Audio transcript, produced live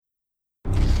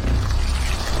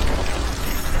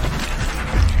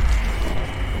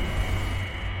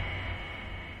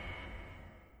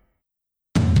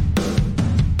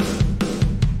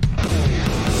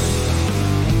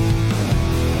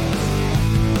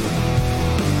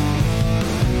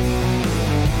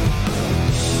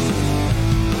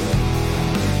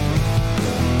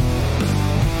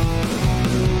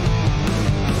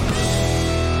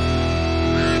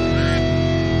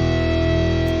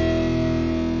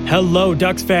Hello,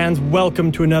 Ducks fans.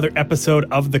 Welcome to another episode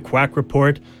of the Quack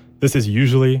Report. This is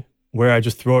usually where I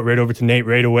just throw it right over to Nate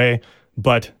right away.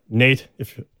 But Nate,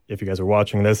 if you guys are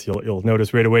watching this, you'll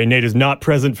notice right away, Nate is not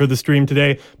present for the stream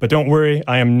today. But don't worry,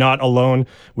 I am not alone.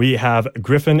 We have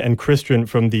Griffin and Christian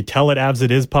from the Tell It Avs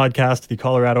It Is podcast, the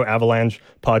Colorado Avalanche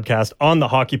podcast on the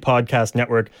Hockey Podcast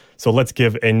Network. So let's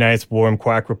give a nice, warm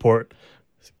Quack Report.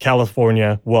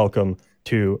 California, welcome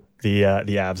to the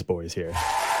Avs boys here.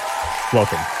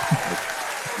 Welcome.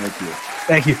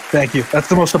 Thank you. That's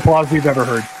the most applause we've ever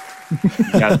heard.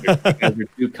 You guys are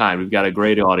too kind. We've got a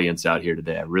great audience out here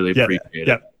today. I really appreciate it.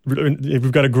 Yeah,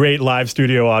 we've got a great live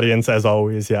studio audience as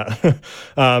always. Yeah.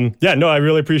 I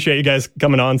really appreciate you guys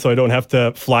coming on so I don't have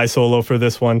to fly solo for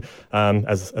this one.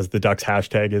 As the Ducks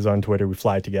hashtag is on Twitter, we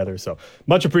fly together. So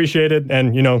much appreciated.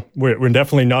 And, we're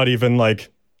definitely not even like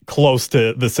close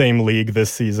to the same league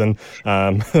this season,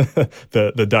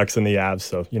 the Ducks and the Avs.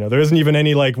 So, there isn't even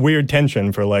any like weird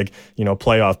tension for like,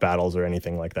 playoff battles or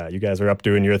anything like that. You guys are up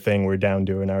doing your thing. We're down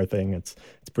doing our thing. It's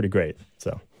pretty great.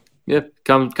 So. Yeah,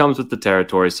 comes with the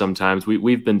territory sometimes.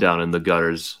 We've been down in the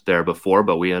gutters there before,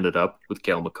 but we ended up with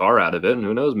Cale Makar out of it. And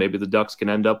who knows, maybe the Ducks can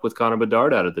end up with Connor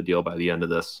Bedard out of the deal by the end of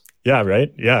this. Yeah,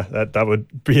 right. Yeah, that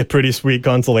would be a pretty sweet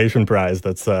consolation prize.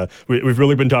 That's we've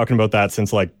really been talking about that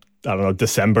since like, I don't know,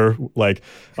 December, like,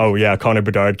 oh yeah, Connor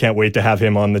Bedard, can't wait to have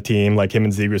him on the team. Like him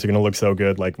and Zegras are going to look so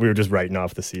good. Like we were just writing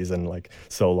off the season like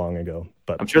so long ago.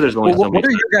 But I'm sure there's only so many. What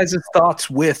are your guys' thoughts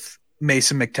with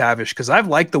Mason McTavish? Because I've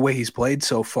liked the way he's played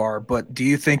so far, but do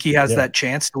you think he has that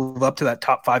chance to live up to that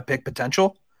top 5 pick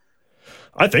potential?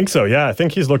 I think so. Yeah, I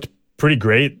think he's looked pretty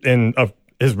great in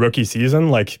his rookie season.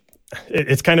 Like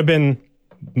it's kind of been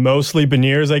mostly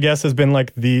Beniers, I guess, has been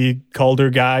like the Calder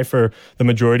guy for the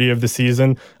majority of the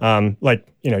season.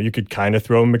 You could kind of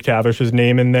throw McTavish's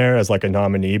name in there as like a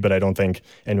nominee, but I don't think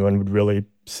anyone would really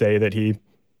say that he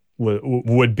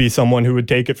would be someone who would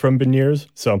take it from Beniers.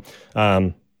 So,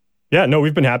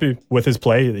 we've been happy with his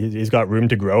play. He's got room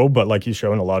to grow, but like he's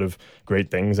shown a lot of great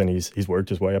things and he's worked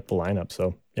his way up the lineup.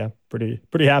 So yeah, pretty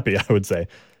happy, I would say.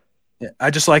 Yeah,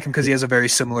 I just like him because he has a very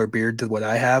similar beard to what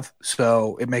I have,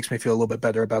 so it makes me feel a little bit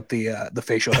better about the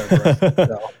facial hair growth.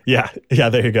 So. Yeah,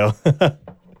 there you go.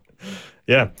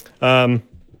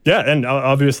 And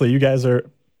obviously you guys are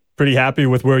pretty happy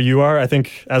with where you are. I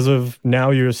think as of now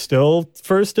you're still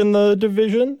first in the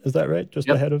division. Is that right? Just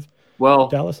ahead of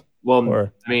Dallas?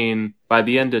 Well, I mean, by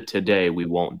the end of today we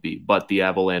won't be, but the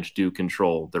Avalanche do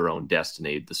control their own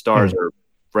destiny. The Stars are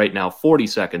right now 40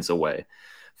 seconds away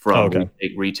from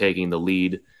retaking the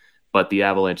lead, but the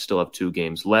Avalanche still have 2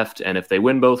 games left, and if they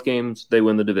win both games, they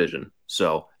win the division.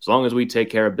 So as long as we take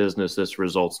care of business, this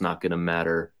result's not going to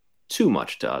matter too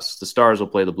much to us. The Stars will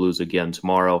play the Blues again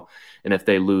tomorrow, and if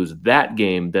they lose that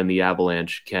game, then the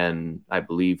Avalanche can, I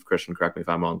believe, Christian, correct me if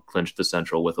I'm wrong, clinch the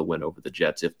Central with a win over the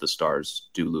Jets if the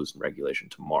Stars do lose in regulation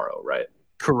tomorrow, right?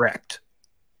 Correct.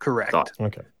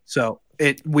 Okay. So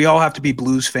we all have to be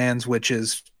Blues fans, which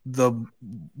is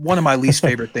one of my least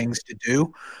favorite things to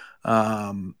do.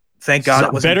 Thank God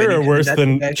it wasn't better or worse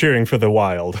than cheering for the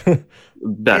Wild.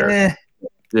 Better.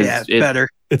 Better.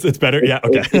 It's better. Yeah.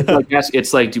 Okay.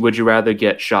 It's like, would you rather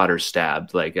get shot or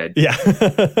stabbed? Like,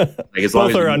 as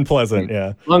both are unpleasant. Yeah.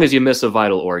 As long as you miss a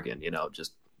vital organ,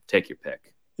 just take your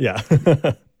pick. Yeah.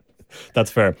 That's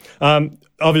fair.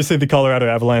 Obviously, the Colorado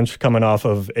Avalanche coming off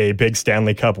of a big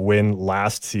Stanley Cup win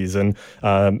last season.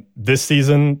 This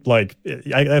season, like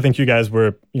I think you guys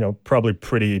were, probably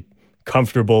pretty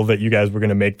comfortable that you guys were going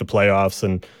to make the playoffs,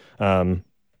 and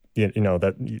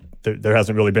that there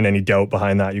hasn't really been any doubt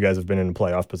behind that. You guys have been in a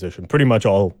playoff position pretty much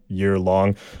all year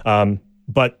long.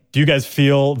 But do you guys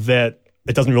feel that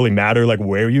it doesn't really matter like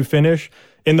where you finish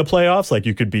in the playoffs? Like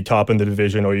you could be top in the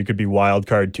division or you could be wild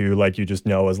card too. Like you just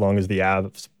know as long as the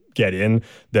Avs get in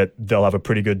that they'll have a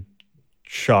pretty good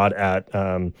shot at,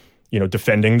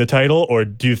 defending the title? Or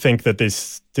do you think that they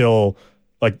still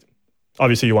like,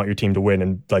 obviously you want your team to win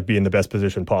and like be in the best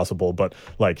position possible, but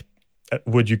like,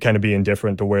 would you kind of be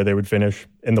indifferent to where they would finish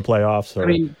in the playoffs? Or? I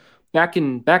mean, back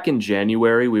in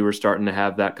January, we were starting to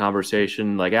have that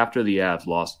conversation. Like after the Avs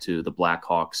lost to the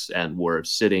Blackhawks and were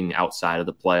sitting outside of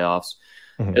the playoffs,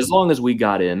 as long as we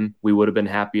got in, we would have been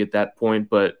happy at that point.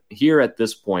 But here at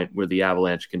this point where the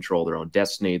Avalanche control their own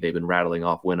destiny, they've been rattling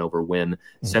off win over win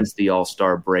since the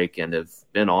All-Star break and have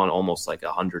been on almost like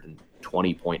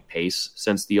 120-point pace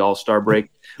since the All-Star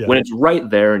break. Yeah. When it's right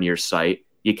there in your sight,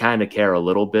 you kind of care a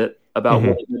little bit about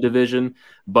winning the division.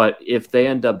 But if they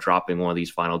end up dropping one of these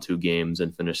final 2 games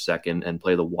and finish second and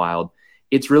play the Wild,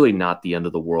 it's really not the end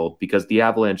of the world because the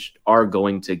Avalanche are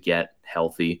going to get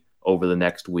healthy over the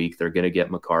next week. They're going to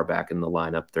get Makar back in the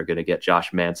lineup. They're going to get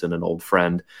Josh Manson, an old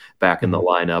friend, back in the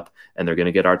lineup, and they're going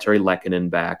to get Arturi Lehkonen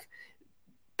back.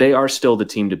 They are still the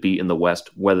team to beat in the West,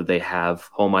 whether they have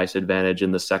home ice advantage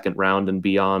in the second round and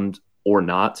beyond or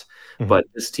not. But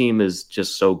this team is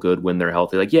just so good when they're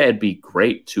healthy. Like, yeah, it'd be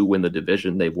great to win the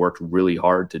division. They've worked really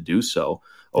hard to do so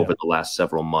over the last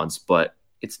several months, but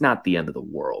it's not the end of the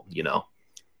world, you know?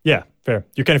 Yeah, fair.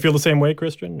 You kind of feel the same way,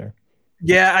 Christian? Or?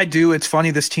 Yeah, I do. It's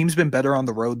funny. This team's been better on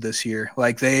the road this year.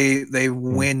 Like they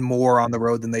win more on the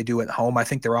road than they do at home. I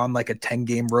think they're on like a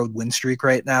 10-game road win streak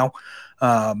right now.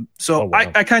 I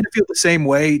kind of feel the same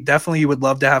way. Definitely you would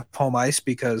love to have home ice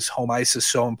because home ice is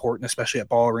so important, especially at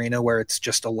Ball Arena where it's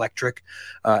just electric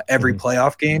every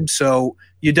playoff game. So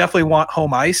you definitely want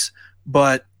home ice.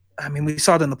 But, I mean, we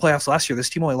saw it in the playoffs last year. This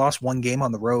team only lost one game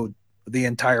on the road the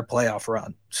entire playoff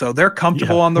run. So they're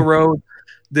comfortable on the road.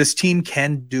 This team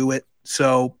can do it.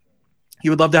 So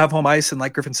you would love to have home ice. And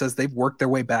like Griffin says, they've worked their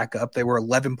way back up. They were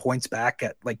 11 points back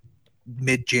at like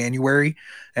mid-January,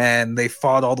 and they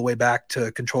fought all the way back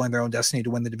to controlling their own destiny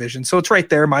to win the division. So it's right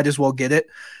there. Might as well get it.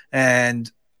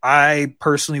 And I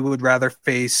personally would rather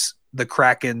face the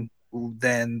Kraken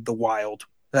than the Wild.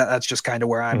 That's just kind of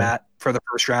where I'm at for the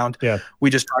first round. Yeah. We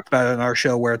just talked about it on our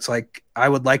show where it's like, I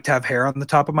would like to have hair on the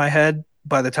top of my head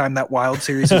by the time that Wild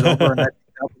series is over. And that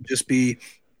would just be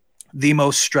the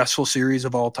most stressful series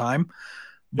of all time.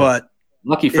 But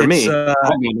lucky for me, I don't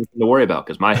have anything to worry about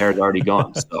because my hair is already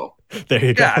gone. So there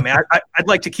you go. Yeah, I mean, I'd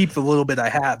like to keep the little bit I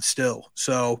have still.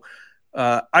 So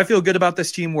I feel good about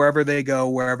this team wherever they go,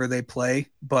 wherever they play.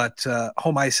 But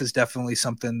home ice is definitely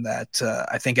something that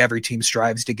I think every team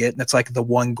strives to get. And it's like the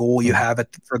one goal you have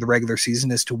for the regular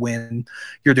season is to win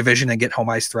your division and get home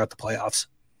ice throughout the playoffs.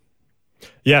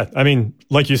 Yeah, I mean,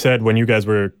 like you said, when you guys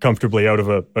were comfortably out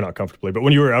of not comfortably, but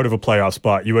when you were out of a playoff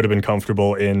spot, you would have been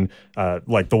comfortable in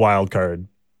like the wild card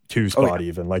 2 spot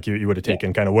even. Like you would have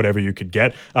taken kind of whatever you could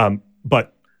get.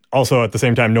 But also at the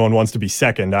same time, no one wants to be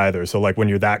second either. So like when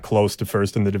you're that close to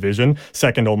first in the division,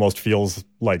 second almost feels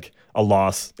like a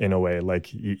loss in a way.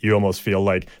 Like you almost feel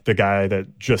like the guy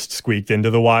that just squeaked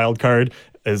into the wild card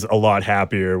is a lot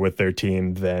happier with their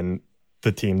team than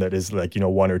the team that is like,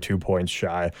 1 or 2 points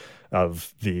shy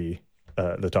of the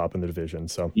top in the division.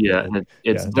 So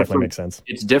it's definitely makes sense.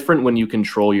 It's different when you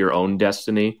control your own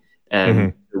destiny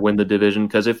and win the division.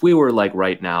 Because if we were like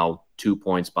right now 2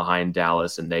 points behind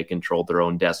Dallas and they controlled their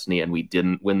own destiny and we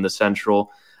didn't win the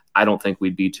Central, I don't think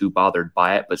we'd be too bothered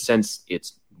by it. But since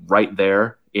it's right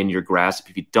there in your grasp,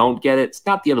 if you don't get it, it's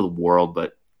not the end of the world,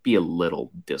 but be a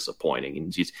little disappointing.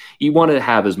 And you want to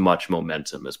have as much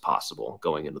momentum as possible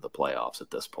going into the playoffs at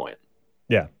this point.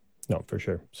 Yeah. No, for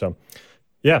sure. So,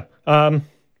 yeah.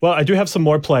 Well, I do have some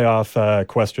more playoff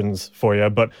questions for you,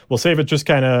 but we'll save it just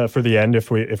kind of for the end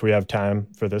if we have time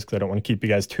for this, because I don't want to keep you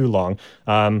guys too long.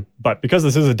 But because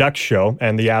this is a Ducks show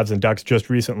and the Avs and Ducks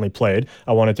just recently played,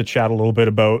 I wanted to chat a little bit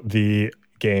about the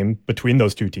game between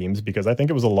those two teams, because I think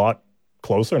it was a lot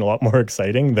closer and a lot more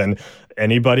exciting than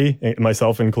anybody,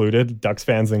 myself included, Ducks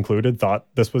fans included, thought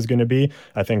this was going to be.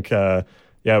 I think,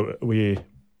 we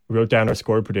wrote down our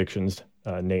score predictions,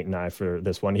 Nate and I, for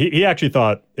this one. He actually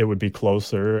thought it would be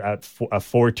closer at a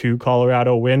 4-2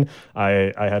 Colorado win.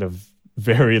 I had a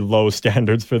very low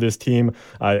standards for this team.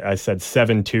 I said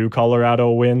 7-2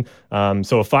 Colorado win.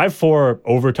 So a 5-4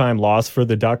 overtime loss for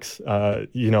the Ducks,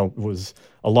 was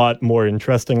a lot more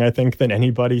interesting, I think, than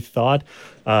anybody thought.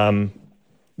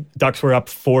 Ducks were up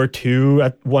 4-2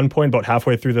 at one point, about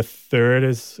halfway through the third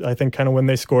is, I think, kind of when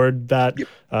they scored that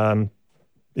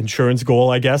insurance goal,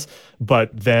 I guess.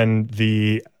 But then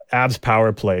the Avs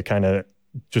power play kind of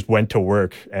just went to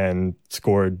work and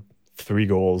scored 3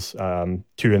 goals, 2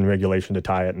 in regulation to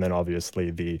tie it, and then obviously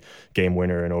the game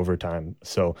winner in overtime.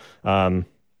 So, I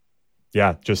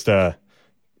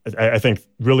think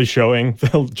really showing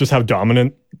just how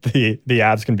dominant the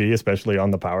Avs can be, especially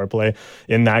on the power play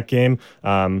in that game.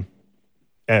 And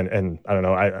I don't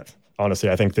know, honestly,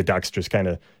 I think the Ducks just kind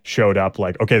of showed up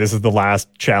like, okay, this is the last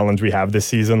challenge we have this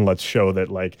season. Let's show that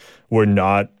like we're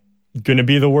not going to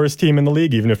be the worst team in the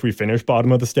league, even if we finish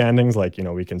bottom of the standings. Like,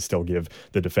 we can still give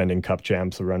the defending cup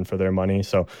champs a run for their money.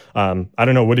 So I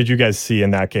don't know, what did you guys see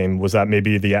in that game? Was that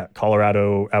maybe the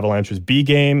Colorado Avalanche's B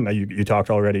game? You talked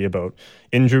already about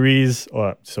injuries.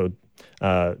 So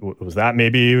was that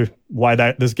maybe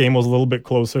why this game was a little bit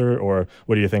closer, or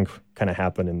what do you think kind of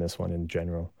happened in this one in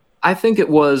general? I think it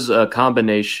was a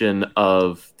combination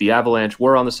of the Avalanche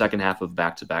were on the second half of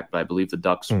back-to-back, but I believe the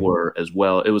Ducks were as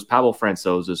well. It was Pavel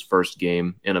Francouz's first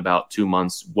game in about 2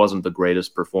 months. Wasn't the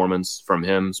greatest performance from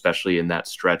him, especially in that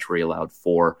stretch where he allowed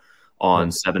 4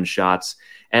 on 7 shots.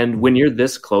 And when you're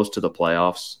this close to the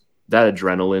playoffs, that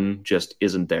adrenaline just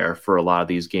isn't there for a lot of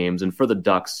these games. And for the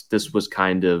Ducks, this was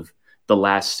kind of the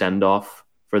last send-off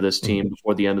for this team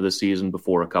before the end of the season,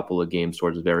 before a couple of games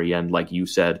towards the very end. Like you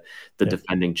said, the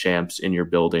defending champs in your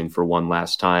building for one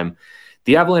last time.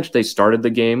 The Avalanche, they started the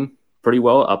game pretty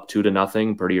well, up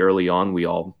 2-0 pretty early on. We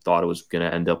all thought it was going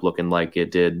to end up looking like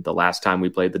it did the last time we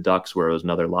played the Ducks, where it was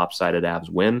another lopsided Avs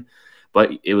win.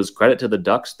 But it was credit to the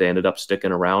Ducks. They ended up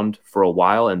sticking around for a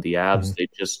while, and the Avs, they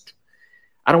just,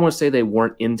 I don't want to say they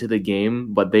weren't into the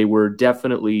game, but they were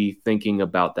definitely thinking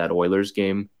about that Oilers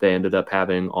game they ended up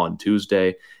having on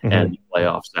Tuesday and the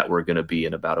playoffs that were going to be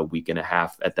in about a week and a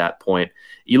half at that point.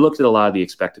 You looked at a lot of the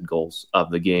expected goals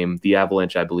of the game. The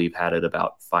Avalanche, I believe, had it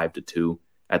about 5-2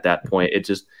 at that point. It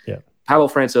just, Pavel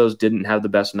Francouz didn't have the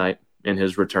best night in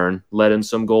his return, let in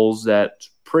some goals that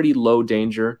pretty low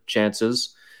danger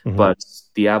chances. But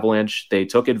the Avalanche, they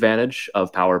took advantage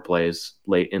of power plays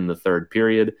late in the third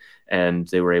period, and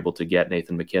they were able to get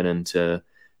Nathan MacKinnon to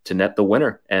net the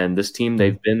winner. And this team,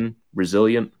 they've been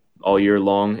resilient all year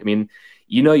long. I mean,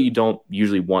 you don't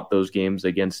usually want those games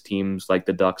against teams like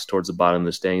the Ducks towards the bottom of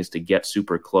the standings to get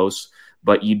super close,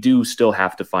 but you do still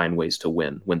have to find ways to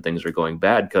win when things are going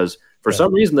bad, because for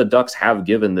some reason the Ducks have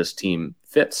given this team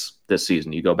fits this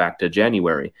season. You go back to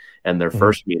January and their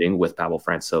first meeting with Pavel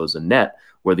Francouz and net,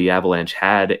 where the Avalanche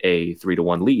had a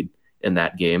 3-1 lead in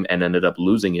that game and ended up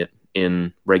losing it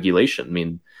in regulation. I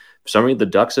mean, for some reason, the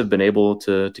Ducks have been able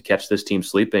to catch this team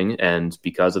sleeping, and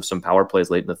because of some power plays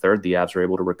late in the third, the Avs were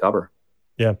able to recover.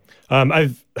 Yeah.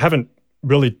 I haven't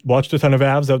really watched a ton of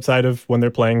Avs outside of when they're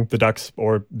playing the Ducks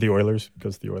or the Oilers,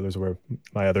 because the Oilers are where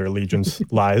my other allegiance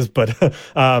lies. But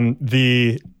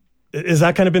is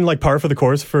that kind of been like par for the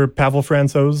course for Pavel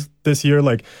Francouz this year?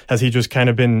 Like, has he just kind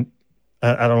of been,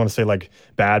 I don't want to say like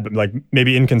bad, but like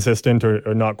maybe inconsistent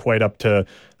or not quite up to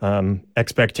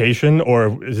expectation?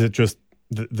 Or is it just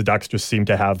the Ducks just seem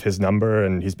to have his number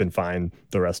and he's been fine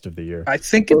the rest of the year? I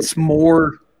think it's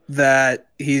more that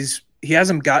he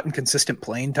hasn't gotten consistent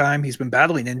playing time. He's been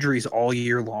battling injuries all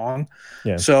year long.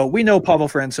 Yeah. So we know Pavel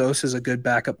Francouz is a good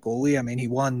backup goalie. I mean, he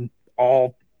won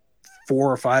all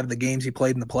 4 or 5 of the games he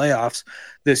played in the playoffs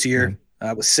this year.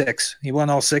 With 6. He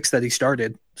won all 6 that he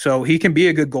started. So he can be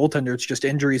a good goaltender. It's just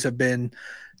injuries have been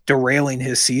derailing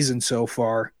his season so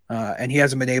far. And he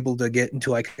hasn't been able to get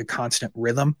into like a constant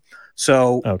rhythm.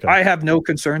 So I have no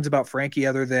concerns about Frankie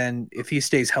other than if he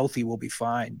stays healthy, we'll be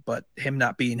fine. But him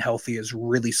not being healthy has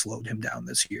really slowed him down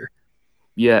this year.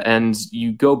 Yeah, and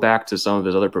you go back to some of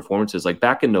his other performances, like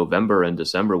back in November and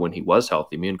December when he was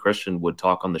healthy, me and Christian would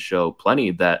talk on the show plenty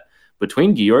that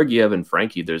between Georgiev and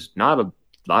Frankie, there's not a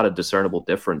lot of discernible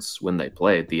difference when they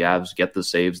play. The Avs get the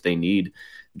saves they need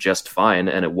just fine,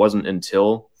 and it wasn't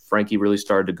until Frankie really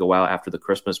started to go out after the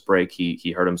Christmas break.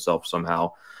 He hurt himself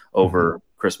somehow over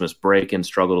Christmas break and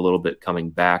struggled a little bit coming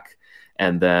back,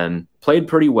 and then played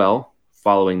pretty well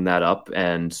following that up.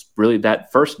 And really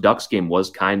that first Ducks game was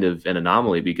kind of an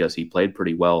anomaly because he played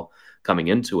pretty well coming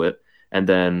into it, and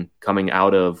then coming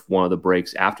out of one of the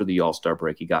breaks after the All-Star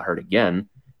break, he got hurt again,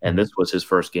 and this was his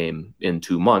first game in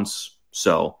 2 months.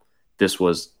 So this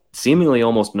was seemingly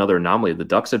almost another anomaly. The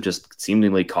Ducks have just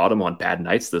seemingly caught him on bad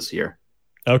nights this year.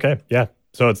 Okay, yeah.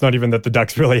 So it's not even that the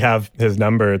Ducks really have his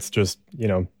number. It's just,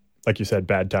 like you said,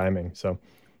 bad timing. So,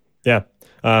 yeah.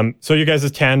 So you guys'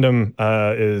 tandem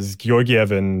is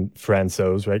Georgiev and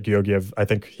Francouz, right? Georgiev, I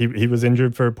think he was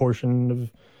injured for a portion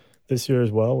of this year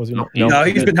as well, was he? No,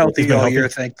 he's been healthy all year,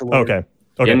 thank the Lord.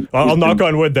 Okay. I'll knock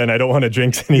on wood then. I don't want to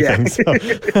jinx anything.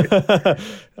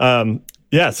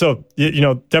 Yeah. So,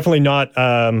 definitely not,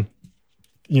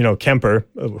 Kemper,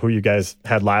 who you guys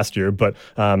had last year. But,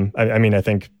 I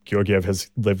think Georgiev has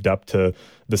lived up to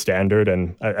the standard.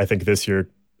 And I think this year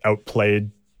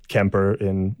outplayed Kemper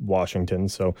in Washington.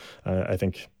 So I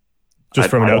think just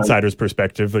from an outsider's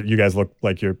perspective, you guys look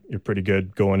like you're pretty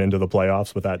good going into the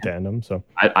playoffs with that tandem. So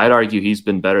I'd argue he's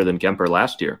been better than Kemper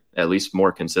last year, at least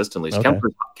more consistently. Okay.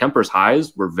 Kemper's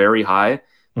highs were very high,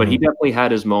 but he definitely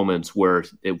had his moments where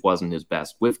it wasn't his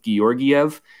best. With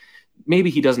Georgiev,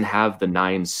 maybe he doesn't have the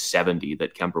 970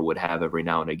 that Kemper would have every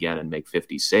now and again and make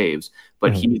 50 saves,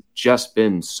 but he's just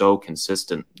been so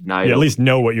consistent. You at least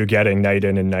know what you're getting night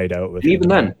in and night out with him. Even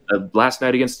then, last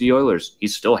night against the Oilers, he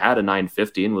still had a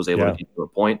 950 and was able to get to a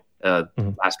point.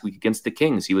 Last week against the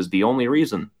Kings, he was the only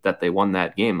reason that they won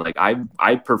that game. Like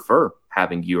I prefer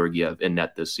having Georgiev in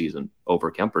net this season over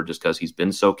Kemper just because he's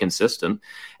been so consistent.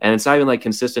 And it's not even like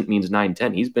consistent means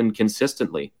 910. He's been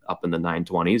consistently up in the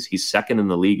 920s. He's second in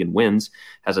the league in wins,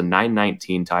 has a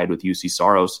 919 tied with UC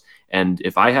Saros. And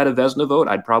if I had a Vezina vote,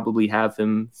 I'd probably have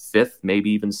him 5th,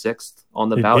 maybe even 6th on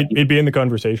the ballot. He'd be in the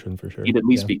conversation for sure. He'd at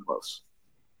least be close.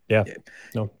 Yeah.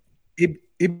 No.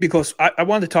 It'd be close. I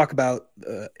wanted to talk about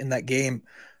in that game.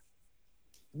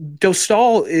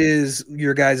 Dostal is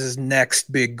your guys'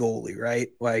 next big goalie, right?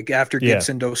 Like after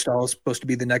Gibson, Dostal is supposed to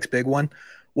be the next big one.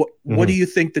 What do you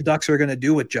think the Ducks are going to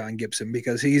do with John Gibson?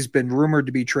 Because he's been rumored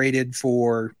to be traded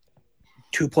for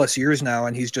 2+ years now,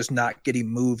 and he's just not getting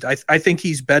moved. I think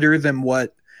he's better than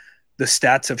what the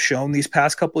stats have shown these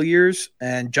past couple of years.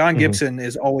 And John Gibson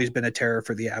has always been a terror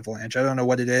for the Avalanche. I don't know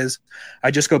what it is.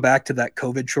 I just go back to that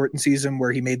COVID shortened season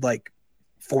where he made like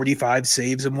 45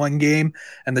 saves in one game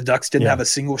and the Ducks didn't have a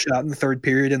single shot in the third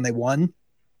period and they won.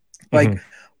 Like,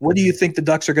 what do you think the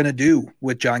Ducks are going to do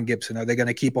with John Gibson? Are they going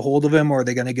to keep a hold of him, or are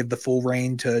they going to give the full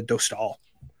reign to Dostal?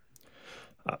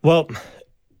 Well,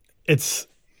 it's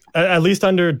at least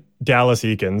under Dallas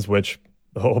Eakins, which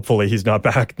hopefully he's not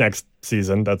back next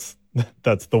season. That's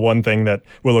the one thing that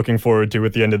we're looking forward to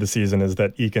at the end of the season, is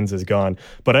that Eakins is gone.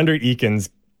 But under Eakins,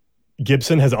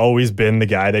 Gibson has always been the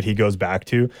guy that he goes back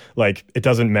to. Like, it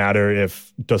doesn't matter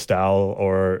if Dostal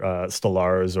or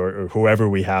Stolarz or whoever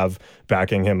we have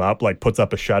backing him up, like, puts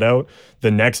up a shutout.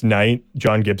 The next night,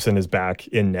 John Gibson is back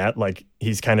in net. Like,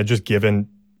 he's kind of just given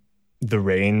the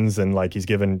reins, and like he's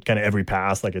given kind of every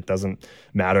pass. Like, it doesn't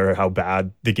matter how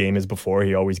bad the game is before,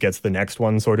 he always gets the next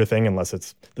one, sort of thing, unless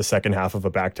it's the second half of a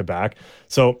back-to-back.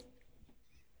 So,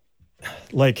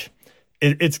 like,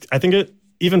 it's I think it,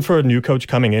 even for a new coach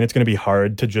coming in, it's going to be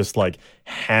hard to just like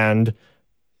hand,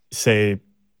 say,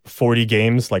 40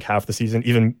 games, like half the season,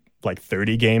 even like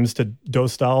 30 games to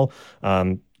Dostal,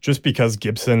 just because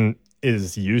Gibson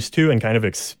is used to and kind of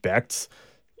expects,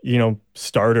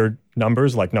 starter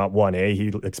numbers, like not 1A.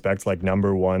 He expects like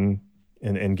number one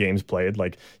in games played,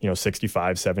 like,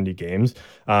 65, 70 games.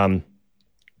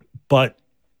 But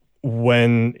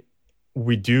when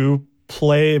we do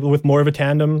play with more of a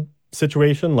tandem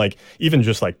situation, like even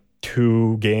just like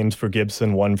 2 games for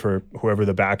Gibson, 1 for whoever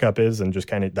the backup is, and just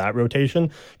kind of that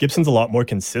rotation, Gibson's a lot more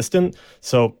consistent.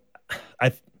 So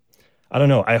I don't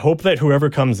know. I hope that whoever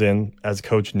comes in as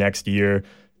coach next year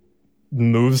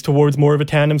moves towards more of a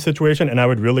tandem situation, and I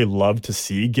would really love to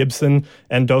see Gibson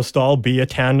and Dostal be a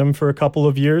tandem for a couple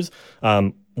of years.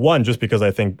 One, just because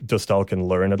I think Dostal can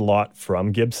learn a lot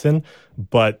from Gibson,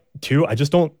 but 2, I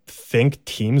just don't think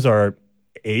teams are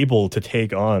able to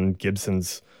take on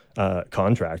Gibson's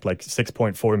contract, like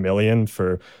 $6.4 million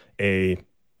for a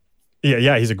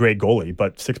he's a great goalie,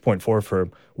 but 6.4 for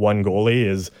one goalie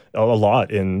is a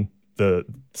lot in the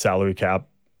salary cap.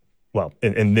 Well,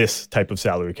 in this type of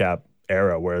salary cap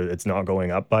era where it's not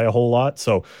going up by a whole lot.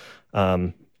 So,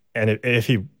 and if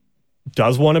he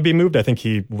does want to be moved, I think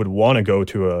he would want to go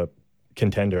to a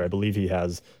contender. I believe he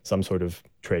has some sort of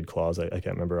trade clause. I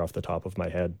can't remember off the top of my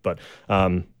head, but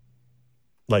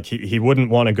like he wouldn't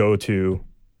want to go to,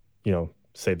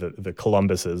 say the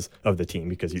Columbuses of the team,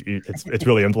 because it's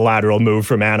really a lateral move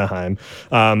from Anaheim.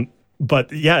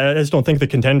 But yeah, I just don't think the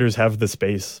contenders have the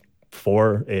space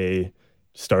for a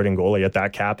starting goalie at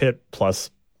that cap hit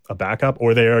plus a backup,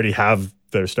 or they already have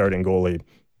their starting goalie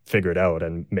figured out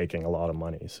and making a lot of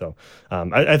money. So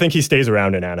I think he stays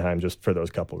around in Anaheim just for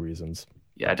those couple reasons.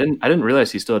 Yeah, I didn't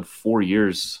realize he still had 4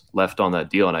 years left on that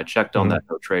deal, and I checked on that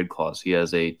no trade clause. He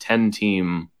has a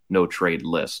 10-team no trade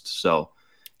list, so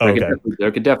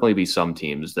there could definitely be some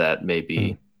teams that may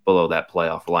be below that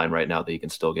playoff line right now that he can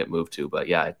still get moved to.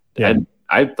 But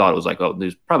I thought it was like,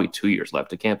 there's probably 2 years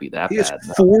left. It can't be that bad.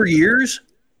 4 years?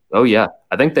 Oh yeah,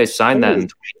 I think they signed that in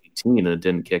 2018, and it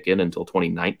didn't kick in until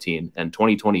 2019, and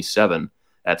 2027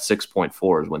 at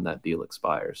 6.4 is when that deal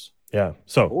expires. Yeah.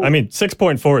 So, I mean,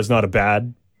 6.4 is not a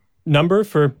bad number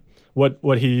for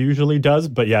what he usually does,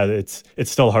 but yeah, it's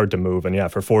still hard to move. And yeah,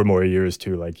 for 4 more years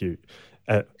too, like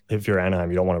if you're Anaheim,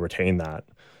 you don't want to retain that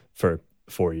for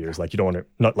 4 years. Like, you don't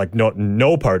want to,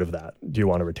 no part of that do you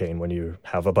want to retain when you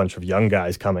have a bunch of young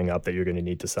guys coming up that you're going to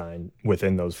need to sign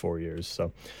within those 4 years.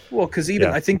 So, well, because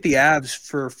I think the Avs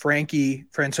for Frankie,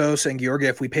 Francouz, and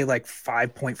Georgiev, we pay like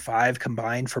 5.5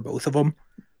 combined for both of them.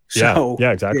 So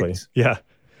yeah, exactly.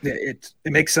 It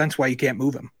makes sense why you can't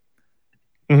move him.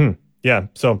 Mm-hmm. Yeah.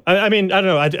 So, I mean, I don't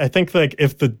know. I think like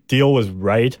if the deal was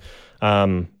right,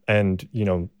 and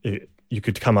you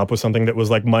could come up with something that was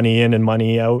like money in and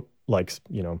money out. Like,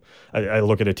 I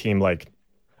look at a team like,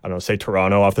 I don't know, say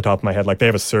Toronto off the top of my head, like they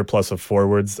have a surplus of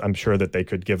forwards. I'm sure that they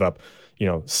could give up,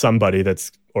 somebody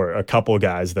or a couple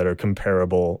guys that are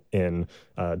comparable in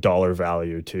dollar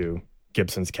value to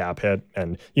Gibson's cap hit.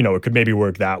 And, it could maybe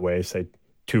work that way, say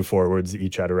 2 forwards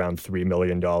each at around $3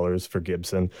 million for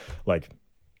Gibson. Like,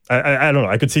 I don't know.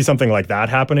 I could see something like that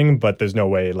happening, but there's no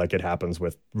way like it happens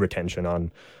with retention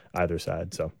on either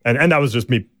side. So, and that was just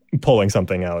me pulling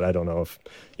something out. I don't know if,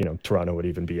 Toronto would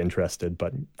even be interested,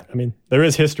 but I mean, there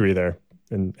is history there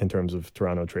in terms of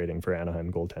Toronto trading for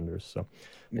Anaheim goaltenders. So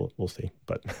we'll see.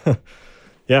 But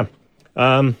yeah.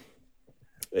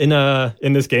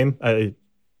 In this game, I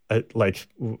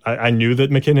knew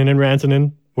that McKinnon and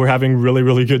Rantanen were having really,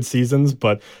 really good seasons,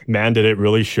 but man, did it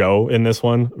really show in this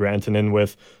one. Rantanen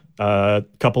with a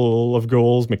couple of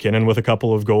goals, McKinnon with a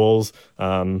couple of goals.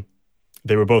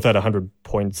 They were both at 100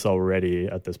 points already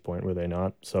at this point, were they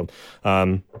not? So,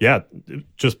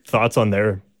 just thoughts on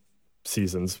their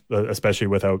seasons, especially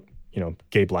without,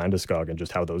 Gabe Landeskog, and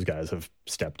just how those guys have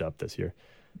stepped up this year.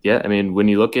 Yeah, I mean, when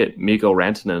you look at Mikko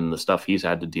Rantanen and the stuff he's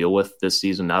had to deal with this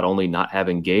season, not only not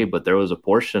having Gabe, but there was a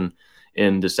portion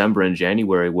in December and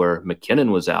January where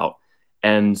McKinnon was out.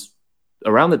 And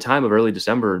around the time of early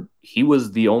December, he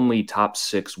was the only top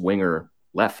 6 winger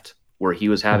left, where he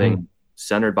was having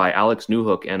centered by Alex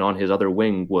Newhook, and on his other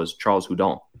wing was Charles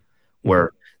Hudon,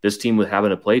 where this team was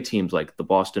having to play teams like the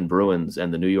Boston Bruins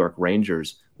and the New York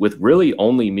Rangers with really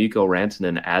only Mikko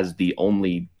Rantanen as the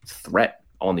only threat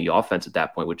on the offense at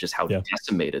that point, which is how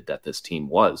decimated that this team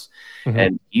was.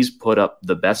 And he's put up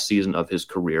the best season of his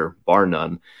career, bar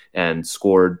none, and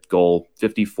scored goal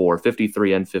 54,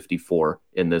 53, and 54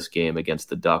 in this game against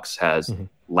the Ducks, has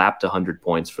lapped 100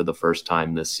 points for the first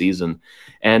time this season.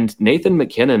 And Nathan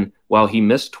McKinnon, while he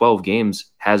missed 12 games,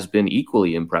 has been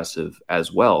equally impressive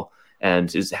as well,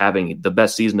 and is having the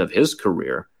best season of his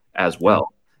career as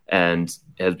well. And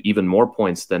has even more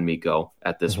points than Mikko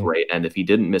at this rate. And if he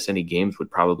didn't miss any games, would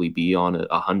probably be on a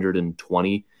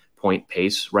 120 point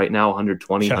pace right now,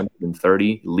 120,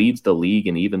 130, leads the league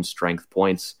in even strength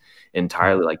points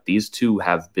entirely. Like, these two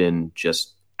have been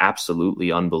just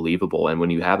absolutely unbelievable. And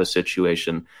when you have a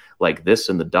situation like this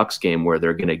in the Ducks game, where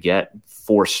they're going to get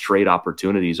 4 straight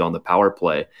opportunities on the power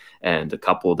play and a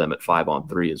couple of them at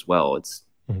 5-on-3 as well, it's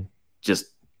just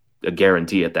a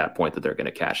guarantee at that point that they're going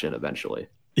to cash in eventually.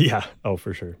 Yeah. Oh,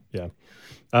 for sure. Yeah.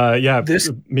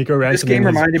 Mikko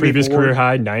Rantanen, his previous career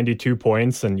high, 92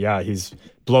 points. And he's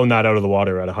blown that out of the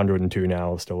water at 102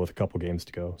 now, still with a couple games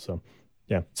to go. So,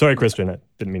 yeah. Sorry, Christian. I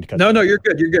didn't mean to cut you. No, you're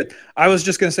good. You're good. I was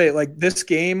just going to say, like, this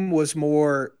game was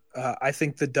more, I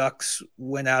think the Ducks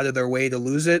went out of their way to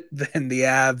lose it than the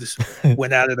Avs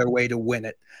went out of their way to win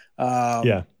it.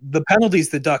 The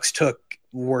penalties the Ducks took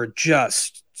were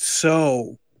just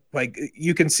so, like,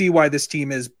 you can see why this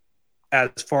team is as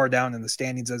far down in the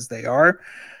standings as they are,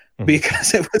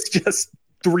 because it was just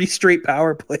 3 straight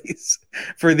power plays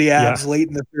for the Avs late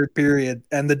in the third period.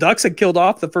 And the Ducks had killed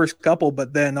off the first couple,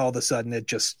 but then all of a sudden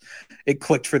it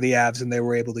clicked for the Avs and they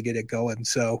were able to get it going.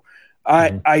 So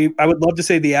I would love to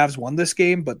say the Avs won this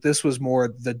game, but this was more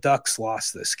the Ducks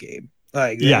lost this game.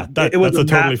 That's a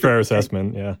totally fair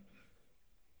assessment. Yeah.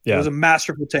 It was a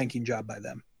masterful tanking job by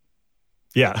them.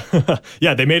 Yeah.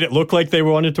 They made it look like they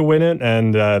wanted to win it,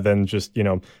 and then just,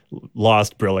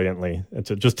 lost brilliantly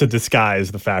to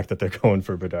disguise the fact that they're going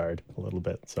for Bedard a little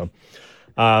bit. So,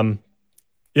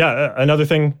 another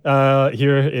thing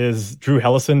here is Drew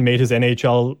Helleson made his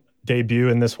NHL debut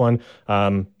in this one.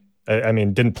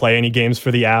 Didn't play any games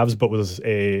for the Avs, but was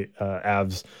a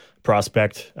Avs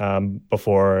prospect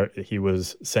before he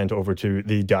was sent over to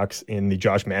the Ducks in the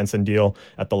Josh Manson deal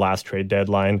at the last trade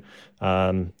deadline.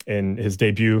 In his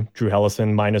debut, Drew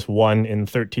Helleson -1 in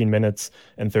 13 minutes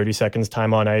and 30 seconds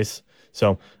time on ice.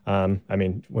 So,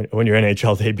 when your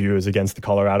NHL debut is against the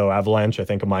Colorado Avalanche, I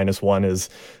think a -1 is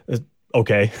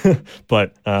okay.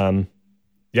 But I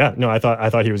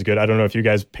thought he was good. I don't know if you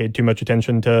guys paid too much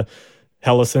attention to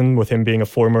Helleson with him being a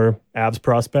former Avs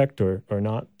prospect or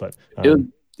not, but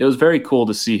it was very cool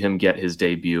to see him get his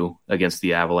debut against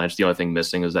the Avalanche. The only thing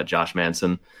missing is that Josh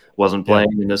Manson wasn't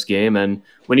playing in this game. And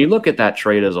when you look at that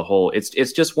trade as a whole, it's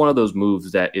just one of those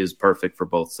moves that is perfect for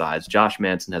both sides. Josh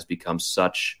Manson has become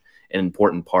such an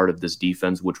important part of this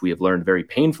defense, which we have learned very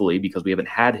painfully because we haven't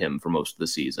had him for most of the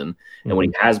season. And when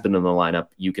he has been in the lineup,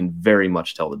 you can very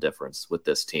much tell the difference with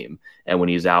this team. And when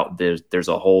he's out, there's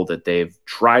a hole that they've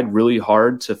tried really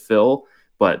hard to fill,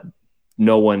 but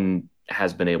no one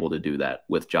has been able to do that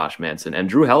with Josh Manson. And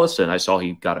Drew Helleson, I saw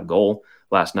he got a goal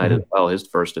last night as well, his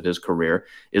first of his career,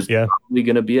 is probably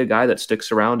going to be a guy that sticks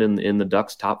around in the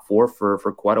Ducks top 4 for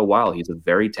quite a while. He's a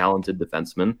very talented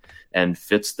defenseman and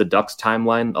fits the Ducks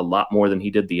timeline a lot more than he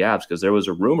did the Avs, because there was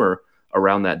a rumor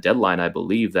around that deadline, I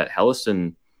believe, that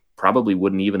Helleson probably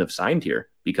wouldn't even have signed here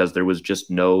because there was just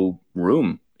no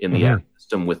room in the Avs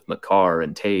system with Makar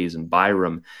and Tays and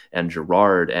Byram and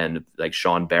Girard and like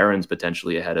Sean Barron's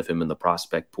potentially ahead of him in the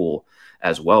prospect pool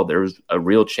as well. There's a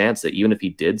real chance that even if he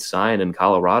did sign in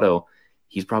Colorado,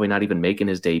 he's probably not even making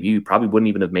his debut. Probably wouldn't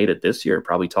even have made it this year.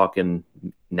 Probably talking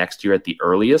next year at the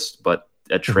earliest, but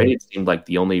a trade seemed like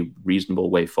the only reasonable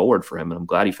way forward for him. And I'm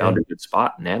glad he found a good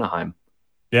spot in Anaheim.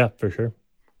 Yeah, for sure.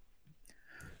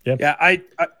 Yeah, I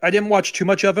didn't watch too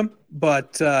much of him,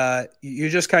 but you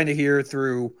just kind of hear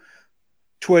through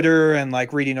Twitter and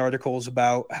like reading articles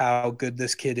about how good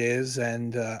this kid is,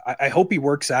 and I hope he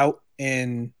works out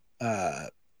in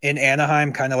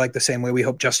Anaheim, kind of like the same way we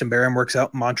hope Justin Barron works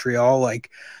out in Montreal.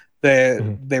 Like they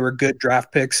were good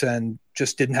draft picks and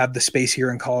just didn't have the space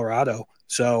here in Colorado.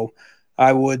 So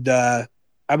I would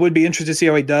be interested to see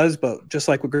how he does, but just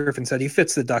like what Griffin said, he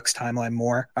fits the Ducks timeline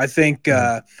more. I think.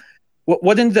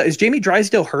 Is Jamie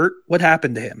Drysdale hurt? What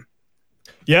happened to him?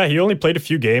 Yeah, he only played a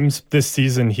few games this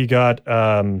season. He got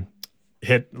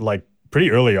hit like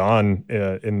pretty early on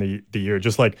in the year,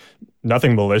 just like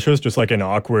nothing malicious, just like an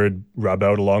awkward rub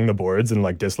out along the boards and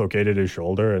like dislocated his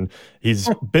shoulder. And he's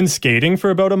been skating for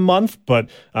about a month, but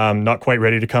not quite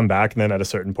ready to come back. And then at a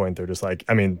certain point, they're just like,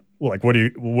 I mean, like, what are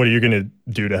you going to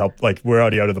do to help? Like, we're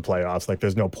already out of the playoffs. Like,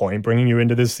 there's no point bringing you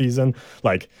into this season.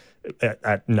 Like,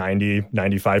 at 90,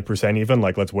 95% even,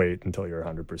 like, let's wait until you're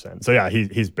 100%. So yeah,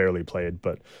 he's barely played,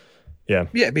 but yeah.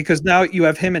 Yeah, because now you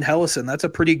have him and Hellison. That's a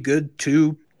pretty good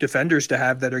two defenders to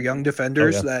have that are young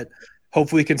defenders that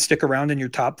hopefully can stick around in your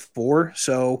top four.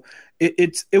 So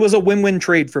it was a win-win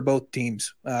trade for both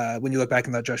teams. When you look back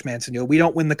in that Josh Manson deal, we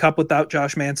don't win the cup without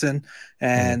Josh Manson,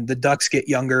 and the Ducks get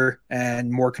younger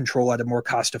and more control at a more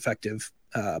cost-effective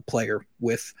player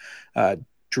with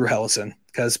Drew Hellison.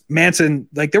 Because Manson,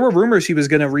 like, there were rumors he was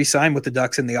going to re-sign with the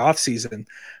Ducks in the offseason.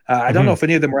 I don't know if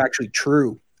any of them were actually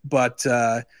true, but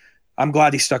I'm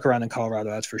glad he stuck around in Colorado,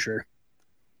 that's for sure.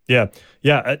 Yeah.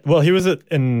 Well, he was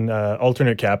an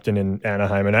alternate captain in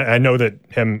Anaheim, and I know that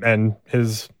him and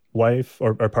his wife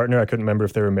or partner, I couldn't remember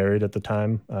if they were married at the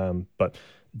time, but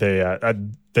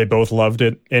they both loved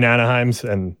it in Anaheim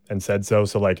and said so.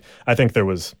 So, like, I think there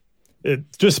was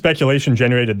just speculation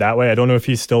generated that way. I don't know if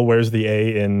he still wears the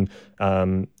A in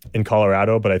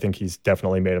Colorado, but I think he's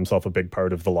definitely made himself a big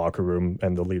part of the locker room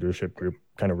and the leadership group,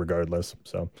 kind of regardless.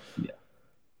 So, yeah.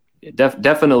 It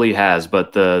definitely has,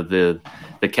 but the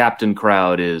captain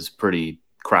crowd is pretty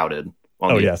crowded.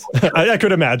 Yes. I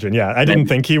could imagine. Yeah. I didn't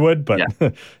think he would, but yeah.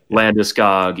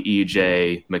 Landeskog,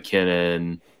 EJ,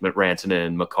 McKinnon,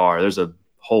 Rantanen, Makar. There's a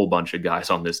whole bunch of guys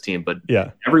on this team, but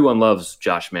everyone loves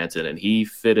Josh Manson, and he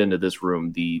fit into this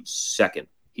room the second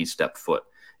he stepped foot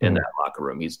in that locker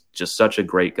room. He's just such a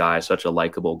great guy, such a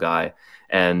likable guy,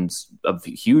 and a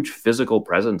huge physical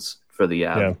presence for the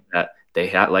Avs that they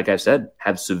had, like I said,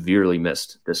 have severely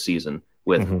missed this season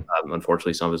with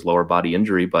unfortunately some of his lower body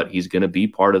injury, but he's going to be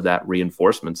part of that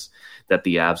reinforcements that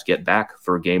the Avs get back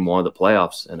for game one of the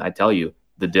playoffs. And I tell you,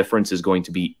 the difference is going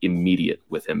to be immediate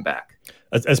with him back.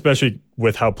 Especially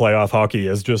with how playoff hockey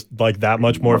is, just like that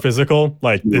much more physical.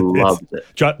 Like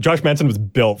Josh Manson was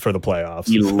built for the playoffs.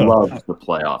 He loves the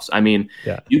playoffs. I mean,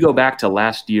 you go back to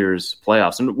last year's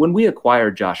playoffs, and when we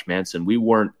acquired Josh Manson, we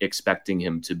weren't expecting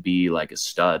him to be like a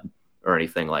stud or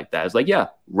anything like that. It's like,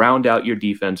 round out your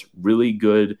defense, really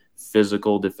good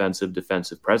physical defensive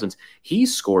presence. He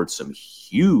scored some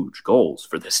huge goals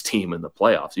for this team in the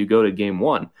playoffs. You go to game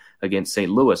one against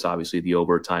St. Louis, obviously the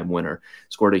overtime winner,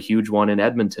 scored a huge one in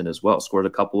Edmonton as well, scored a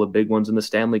couple of big ones in the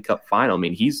Stanley Cup final. I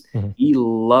mean, he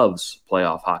loves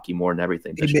playoff hockey more than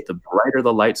everything. The brighter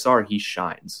the lights are, he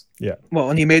shines. Yeah. Well,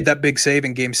 and he made that big save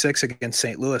in game 6 against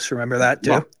St. Louis. Remember that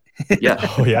too? Yeah.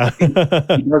 Oh, yeah. He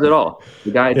does it all.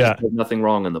 The guy just does nothing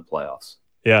wrong in the playoffs.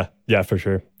 Yeah, for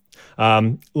sure.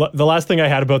 The last thing I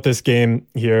had about this game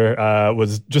here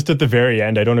was just at the very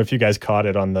end. I don't know if you guys caught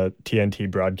it on the TNT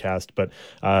broadcast, but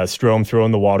Strome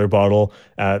throwing the water bottle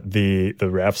at the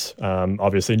refs.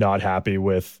 Obviously not happy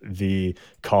with the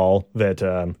call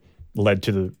that led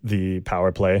to the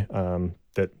power play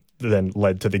that then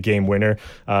led to the game winner.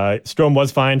 Strome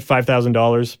was fined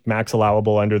 $5,000, max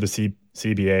allowable under the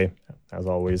CBA, as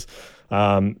always.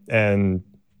 And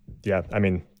yeah, I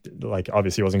mean, like,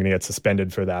 obviously he wasn't going to get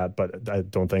suspended for that, but I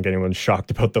don't think anyone's shocked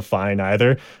about the fine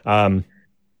either. I don't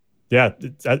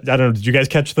know. Did you guys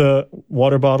catch the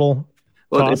water bottle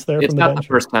toss there? It's not the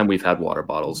first time we've had water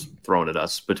bottles thrown at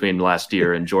us between last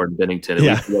year and Jordan Binnington.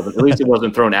 At least it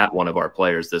wasn't thrown at one of our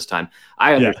players this time.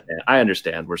 I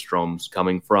understand where Strome's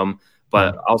coming from,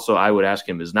 but also I would ask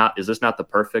him, is this not the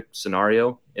perfect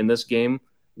scenario in this game,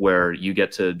 where you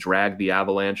get to drag the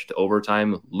Avalanche to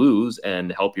overtime, lose,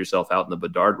 and help yourself out in the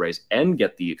Bedard race, and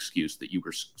get the excuse that you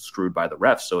were screwed by the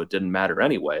refs, so it didn't matter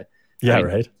anyway?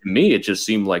 Right. To me, it just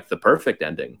seemed like the perfect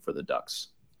ending for the Ducks.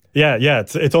 Yeah.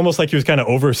 It's almost like he was kind of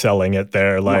overselling it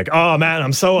there. Like, oh man,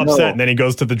 I'm so upset. No. And then he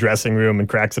goes to the dressing room and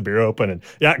cracks a beer open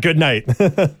and good night.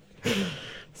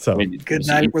 So good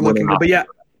night. We're looking good. But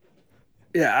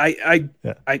Yeah,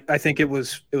 I think it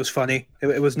was funny.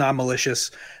 It was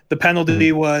non-malicious. The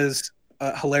penalty was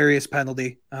a hilarious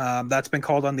penalty. That's been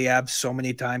called on the Avs so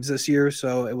many times this year,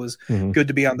 so it was good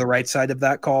to be on the right side of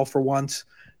that call for once.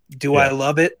 Do I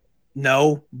love it?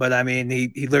 No, but I mean,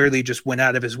 he literally just went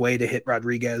out of his way to hit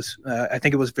Rodriguez. I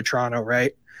think it was Vetrano,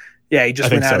 right? Yeah, he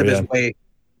just went out of his way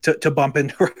to bump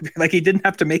into like he didn't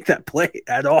have to make that play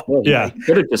at all. Well, he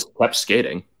could have just kept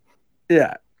skating.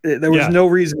 Yeah. There was no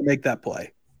reason to make that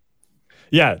play.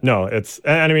 Yeah, no, and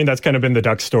I mean, that's kind of been the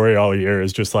Ducks story all year,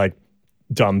 is just like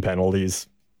dumb penalties.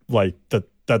 Like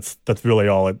that's really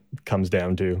all it comes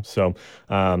down to. So,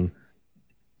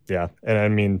 yeah. And I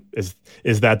mean, is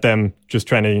that them just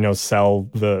trying to, sell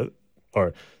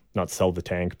or not sell the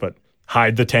tank, but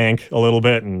hide the tank a little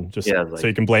bit and just so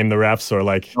you can blame the refs, or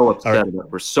like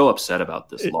we're so upset about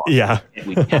this loss. Yeah. And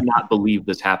we cannot believe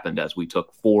this happened as we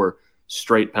took 4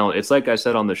 straight penalty. It's like I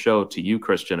said on the show to you,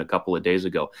 Christian, a couple of days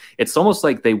ago. It's almost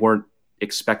like they weren't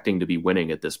expecting to be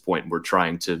winning at this point. We're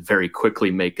trying to very quickly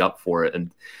make up for it,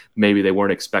 and maybe they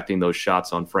weren't expecting those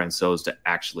shots on Francouz to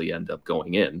actually end up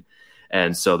going in,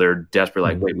 and so they're desperate.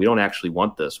 Like, wait, we don't actually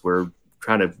want this. We're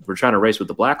trying to race with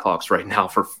the Blackhawks right now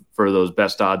for those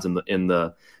best odds in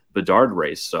the Bedard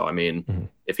race. So I mean,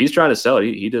 if he's trying to sell it,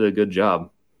 he did a good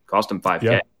job. Cost him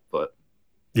 $5,000, but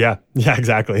yeah,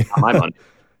 exactly. Not my money.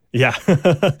 Yeah,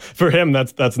 for him,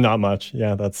 that's not much.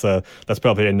 Yeah, that's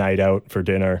probably a night out for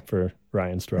dinner for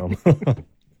Ryan Strome.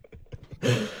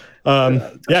 I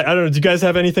don't know. Do you guys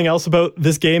have anything else about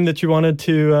this game that you wanted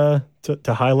to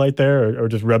highlight there, or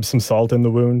just rub some salt in the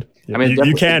wound? I mean,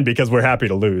 you can, because we're happy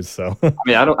to lose. So I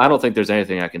mean, I don't think there's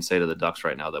anything I can say to the Ducks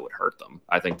right now that would hurt them.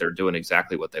 I think they're doing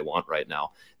exactly what they want right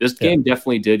now. This game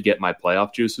definitely did get my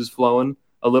playoff juices flowing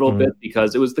a little bit,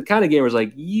 because it was the kind of game where it's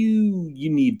like you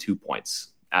need 2 points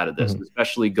out of this,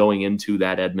 especially going into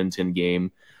that Edmonton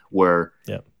game where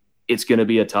it's going to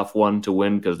be a tough one to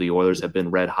win, because the Oilers have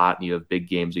been red hot, and you have big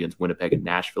games against Winnipeg and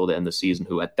Nashville to end the season,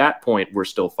 who at that point were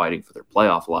still fighting for their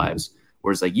playoff lives.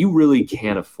 Whereas like, you really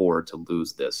can't afford to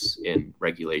lose this in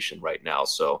regulation right now.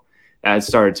 So it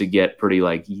started to get pretty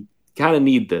like, you kind of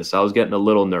need this. I was getting a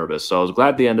little nervous. So I was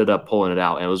glad they ended up pulling it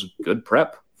out, and it was good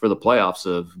prep for the playoffs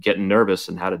of getting nervous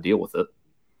and how to deal with it.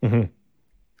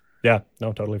 Yeah,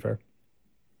 no, totally fair.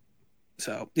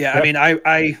 So, yeah, I mean,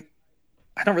 I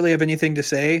don't really have anything to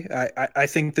say. I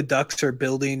think the Ducks are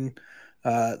building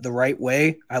the right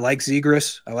way. I like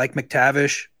Zegras. I like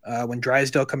McTavish. When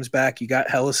Drysdale comes back, you got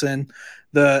Hellison.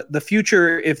 The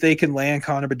future, if they can land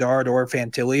Connor Bedard or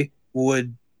Fantilli,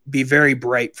 would be very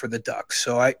bright for the Ducks.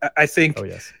 So I think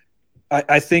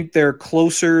I think they're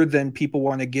closer than people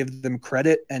want to give them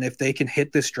credit. And if they can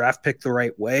hit this draft pick the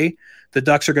right way, the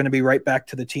Ducks are going to be right back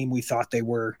to the team we thought they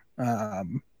were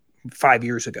 5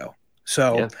 years ago.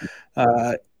 So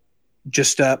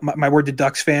my word to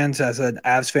Ducks fans, as an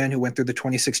Avs fan who went through the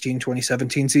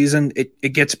 2016-2017 season,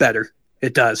 it gets better.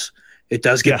 It does. It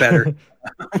does get better.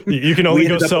 You can only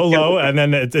go so low, and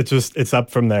then it's up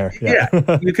from there. Yeah,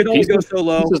 you can only go so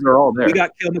low. Are all there. We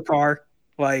got Kale McCarr.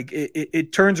 Like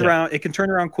it turns around. It can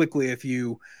turn around quickly if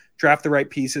you draft the right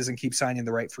pieces and keep signing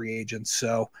the right free agents.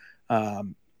 So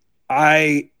I'm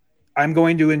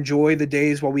going to enjoy the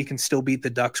days while we can still beat the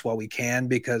Ducks while we can,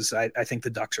 because I think the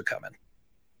Ducks are coming.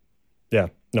 Yeah,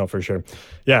 no, for sure.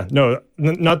 Yeah, no,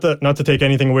 not to take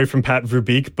anything away from Pat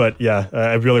Verbeek, but yeah,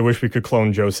 I really wish we could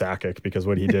clone Joe Sakic, because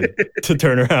what he did to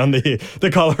turn around the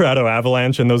Colorado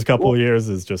Avalanche in those couple of years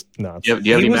is just nuts.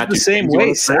 He was the same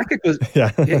way. Sakic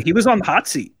was, he was on the hot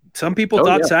seat. Some people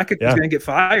thought Sakic was going to get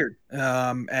fired,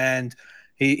 and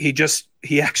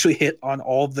he actually hit on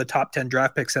all of the top 10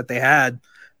 draft picks that they had,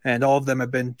 and all of them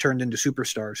have been turned into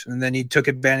superstars. And then he took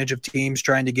advantage of teams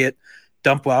trying to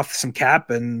dump off some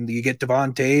cap, and you get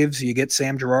Devon Taves, you get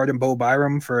Sam Girard and Bo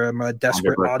Byram from a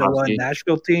desperate Ottawa and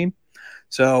Nashville team.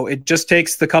 So it just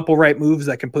takes the couple right moves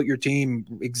that can put your team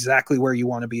exactly where you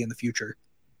want to be in the future.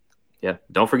 Yeah.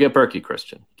 Don't forget Berkey,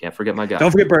 Christian. Can't forget my guy.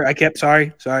 Don't forget Berkey.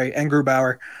 Sorry. And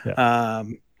Grubauer. Yeah.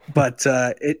 But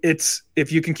it's,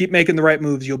 if you can keep making the right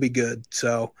moves, you'll be good.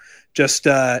 So just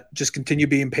continue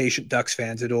being patient, Ducks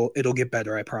fans. It'll get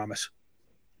better. I promise.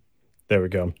 There we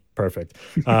go. Perfect.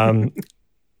 We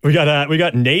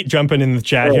got Nate jumping in the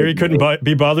chat here. He couldn't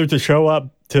be bothered to show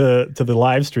up to the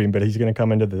live stream, but he's going to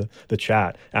come into the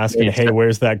chat asking, "Hey,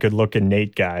 where's that good looking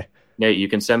Nate guy?" Nate, you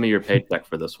can send me your paycheck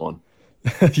for this one.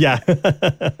 Yeah.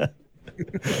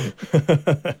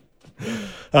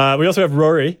 We also have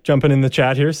Rory jumping in the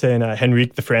chat here saying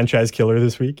Henrique, the franchise killer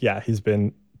this week. Yeah, he's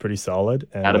been pretty solid.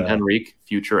 And, Adam Henrique,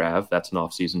 future Av. That's an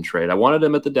off-season trade. I wanted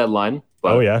him at the deadline.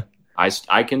 But I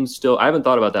haven't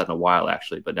thought about that in a while,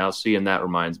 actually. But now seeing that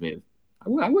reminds me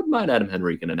I wouldn't mind Adam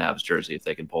Henrique in an Avs jersey if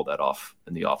they can pull that off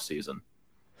in the offseason.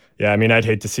 Yeah, I mean, I'd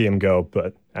hate to see him go,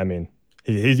 but I mean,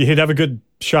 he'd have a good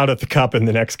shot at the cup in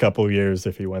the next couple of years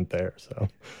if he went there. So,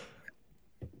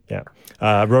 yeah.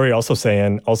 Rory also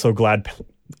saying, also glad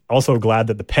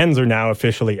that the Pens are now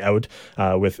officially out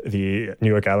with the New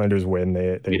York Islanders win.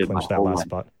 They clinched that last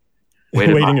spot.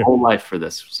 Waited my whole life for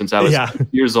this. Since I was 6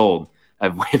 years old,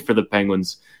 I've waited for the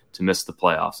Penguins to miss the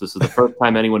playoffs. This is the first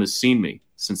time anyone has seen me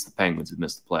since the Penguins have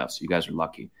missed the playoffs. So you guys are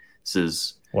lucky. This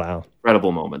is an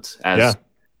incredible moment. As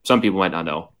some people might not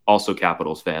know, also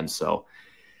Capitals fans, so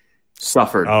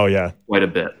suffered quite a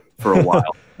bit for a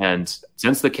while. And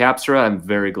since the Caps are, I'm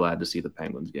very glad to see the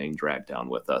Penguins getting dragged down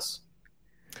with us.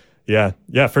 Yeah.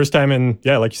 First time in,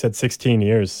 like you said, 16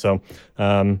 years. So,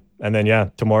 and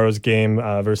then, tomorrow's game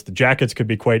versus the Jackets could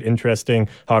be quite interesting.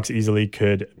 Hawks easily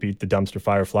could beat the Dumpster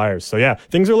Fire Flyers. So,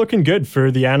 things are looking good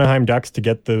for the Anaheim Ducks to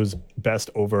get those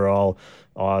best overall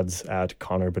odds at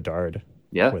Connor Bedard.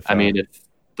 Yeah, I mean, if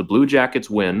the Blue Jackets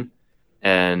win,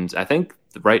 and I think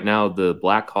right now the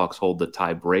Blackhawks hold the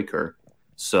tiebreaker.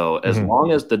 So as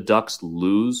long as the Ducks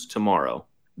lose tomorrow,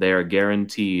 they are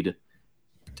guaranteed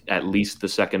at least the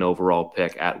second overall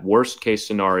pick. At worst case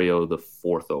scenario, the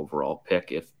fourth overall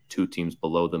pick if two teams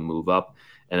below them move up.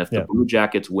 And if the Blue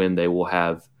Jackets win, they will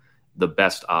have the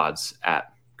best odds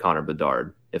at Connor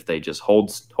Bedard. If they just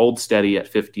hold steady at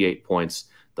 58 points,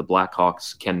 the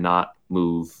Blackhawks cannot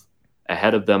move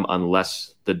ahead of them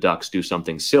unless the Ducks do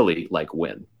something silly like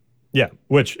win. Yeah,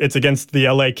 which it's against the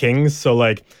LA Kings. So,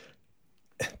 like,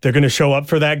 they're going to show up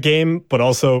for that game, but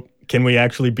also, can we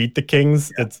actually beat the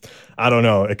Kings? I don't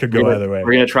know. It could go either way.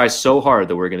 We're going to try so hard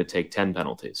that we're going to take 10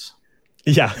 penalties.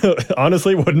 Yeah,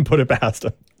 honestly, wouldn't put it past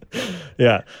them.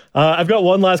 Yeah. I've got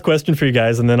one last question for you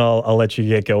guys, and then I'll let you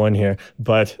get going here.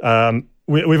 But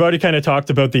we've already kind of talked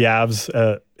about the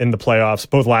Avs in the playoffs,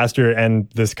 both last year and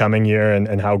this coming year,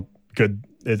 and how good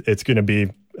it's going to be.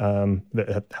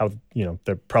 How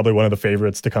they're probably one of the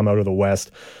favorites to come out of the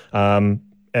West.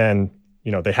 And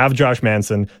they have Josh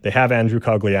Manson, they have Andrew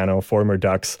Cogliano, former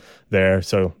Ducks there.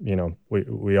 So,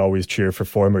 we always cheer for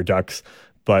former Ducks.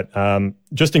 But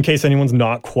just in case anyone's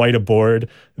not quite aboard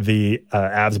the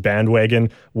Avs bandwagon,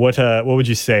 what would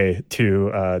you say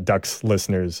to Ducks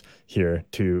listeners here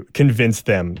to convince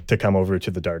them to come over to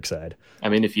the dark side? I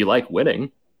mean, if you like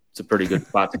winning, it's a pretty good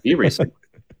spot to be recently.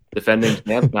 Defending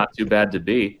champ, not too bad to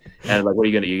be. And what are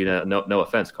you gonna? No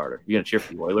offense, Carter. You gonna cheer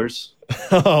for the Oilers?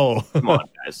 Oh, come on,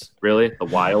 guys! Really, the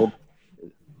Wild?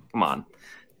 Come on,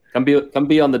 come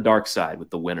be on the dark side with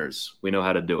the winners. We know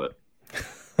how to do it.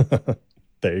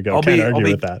 There you go. Can't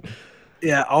argue with that.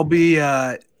 Yeah, I'll be.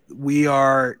 We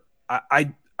are.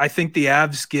 I think the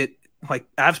Avs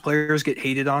Avs players get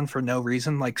hated on for no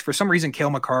reason. Like, for some reason, Cale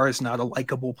Makar is not a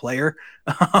likable player.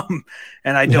 And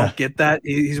I don't get that.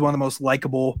 He's one of the most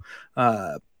likable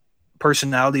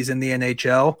personalities in the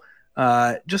NHL.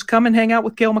 Just come and hang out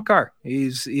with Cale Makar.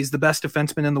 He's the best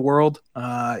defenseman in the world.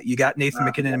 You got Nathan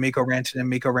McKinnon and Mikko Rantanen.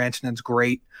 Mikko Rantanen's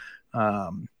great.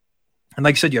 And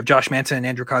like you said, you have Josh Manson and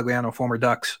Andrew Cogliano, former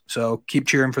Ducks. So keep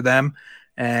cheering for them.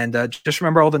 And just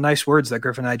remember all the nice words that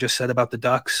Griffin and I just said about the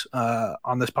Ducks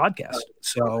on this podcast.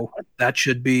 So that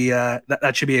should be a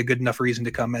good enough reason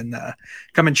to come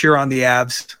and cheer on the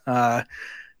Avs. And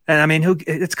I mean,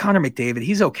 it's Connor McDavid.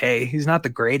 He's okay. He's not the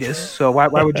greatest. So why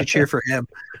would you cheer for him?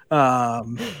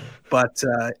 But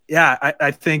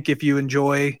I think if you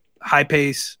enjoy high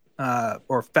pace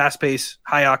or fast pace,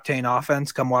 high octane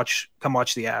offense, come watch the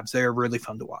Avs. They're really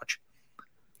fun to watch.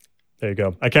 There you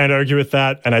go. I can't argue with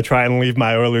that, and I try and leave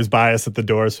my Oilers bias at the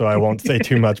door, so I won't say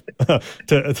too much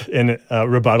in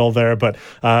rebuttal there. But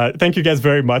thank you guys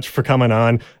very much for coming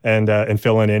on and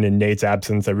filling in Nate's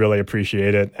absence. I really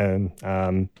appreciate it. And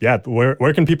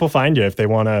where can people find you if they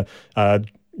want to,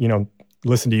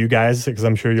 listen to you guys? Because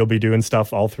I'm sure you'll be doing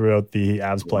stuff all throughout the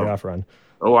Avs playoff run.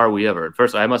 Oh, are we ever?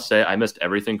 First, I must say I missed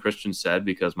everything Christian said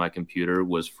because my computer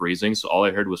was freezing. So all I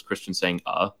heard was Christian saying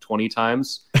 20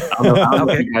 times. I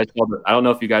don't know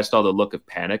if you guys saw the look of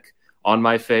panic on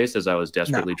my face as I was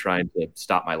desperately trying to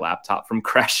stop my laptop from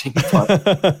crashing.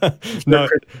 No.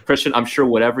 Christian, I'm sure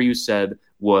whatever you said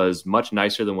was much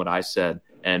nicer than what I said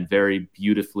and very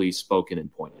beautifully spoken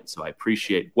and poignant. So I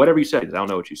appreciate whatever you said. I don't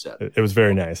know what you said. It was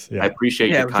very nice. Yeah. I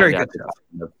appreciate your kind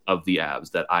of the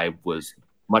Avs that I was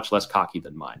much less cocky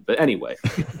than mine. But anyway,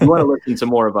 if you want to listen to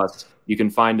more of us, you can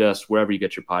find us wherever you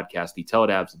get your podcast, the Tell It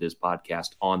Avs It Is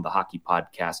podcast on the Hockey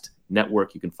Podcast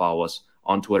Network. You can follow us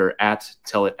on Twitter at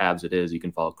Tell It Avs It Is. You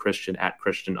can follow Christian at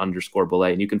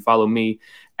Christian_Belay. And you can follow me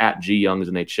at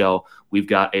GYoungsNHL. We've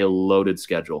got a loaded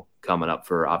schedule coming up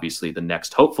for obviously the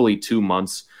next, hopefully 2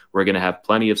 months. We're going to have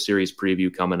plenty of series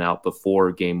preview coming out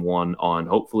before game 1 on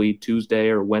hopefully Tuesday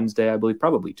or Wednesday, I believe,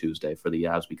 probably Tuesday for the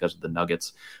Avs because of the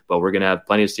Nuggets. But we're going to have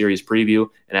plenty of series preview.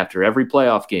 And after every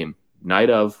playoff game, night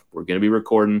of, we're going to be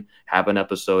recording, have an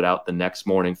episode out the next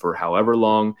morning for however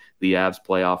long the Avs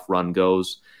playoff run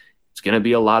goes. It's going to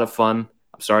be a lot of fun.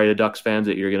 I'm sorry to Ducks fans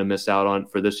that you're going to miss out on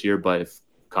for this year, but if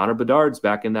Connor Bedard's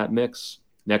back in that mix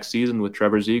next season with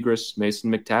Trevor Zegras,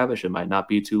 Mason McTavish, it might not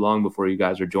be too long before you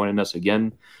guys are joining us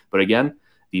again. But again,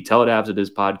 the Tell It Avs It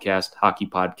Is podcast, Hockey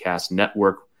Podcast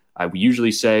Network. I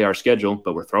usually say our schedule,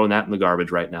 but we're throwing that in the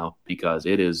garbage right now because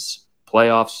it is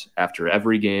playoffs after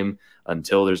every game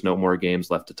until there's no more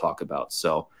games left to talk about.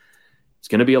 So it's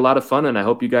going to be a lot of fun, and I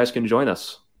hope you guys can join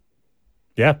us.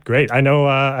 Yeah, great. I know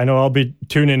I'll be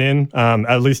tuning in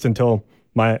at least until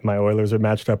my Oilers are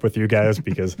matched up with you guys,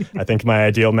 because I think my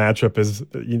ideal matchup is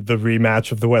the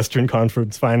rematch of the Western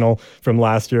Conference Final from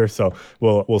last year. So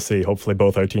we'll see. Hopefully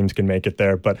both our teams can make it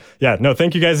there. But yeah, no,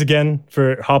 thank you guys again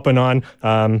for hopping on.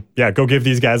 Go give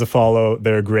these guys a follow.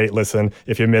 They're a great listen.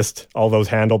 If you missed all those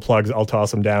handle plugs, I'll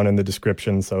toss them down in the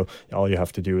description. So all you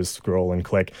have to do is scroll and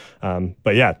click.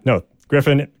 But yeah, no,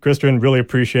 Griffin, Christian, really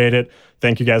appreciate it.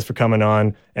 Thank you guys for coming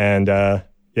on. And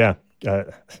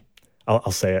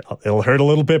I'll say it. It'll hurt a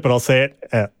little bit, but I'll say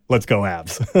it. Let's go,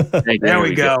 Avs. There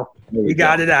we go. We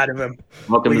got it out of him.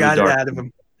 Welcome we to got the it dark. out of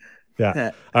him.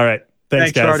 Yeah. All right.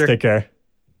 Thanks guys. Carter. Take care.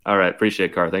 All right.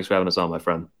 Appreciate it, Carr. Thanks for having us on, my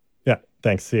friend. Yeah.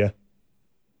 Thanks. See ya.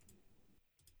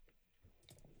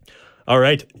 All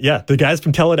right. Yeah. The guys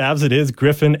from Tell It Avs It Is,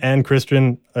 Griffin and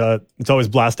Christian. It's always a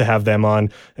blast to have them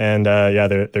on. And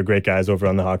they're great guys over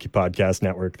on the Hockey Podcast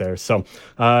Network there. So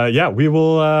we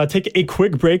will take a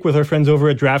quick break with our friends over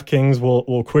at DraftKings.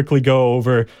 We'll quickly go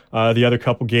over the other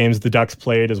couple games the Ducks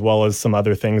played, as well as some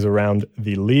other things around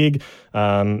the league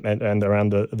and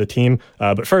around the team.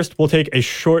 But first, we'll take a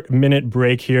short minute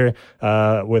break here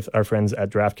with our friends at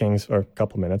DraftKings, or a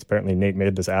couple minutes. Apparently, Nate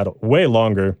made this ad way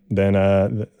longer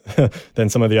than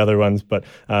some of the other ones. But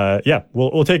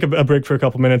we'll take a break for a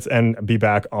couple minutes and be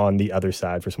back on the other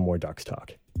side for some more Ducks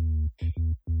talk.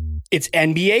 It's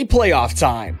NBA playoff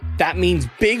time. That means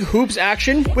big hoops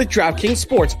action with DraftKings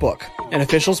Sportsbook, an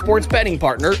official sports betting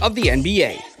partner of the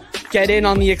NBA. Get in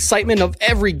on the excitement of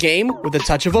every game with a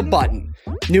touch of a button.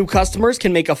 New customers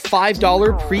can make a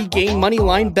 $5 pre-game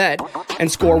moneyline bet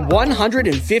and score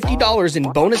 $150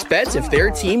 in bonus bets if their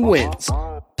team wins.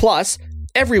 Plus,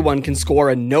 everyone can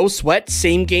score a no-sweat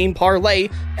same-game parlay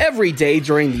every day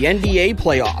during the NBA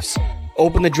playoffs.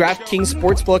 Open the DraftKings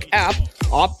Sportsbook app,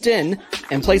 opt in,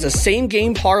 and place a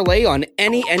same-game parlay on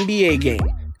any NBA game.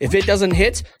 If it doesn't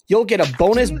hit, you'll get a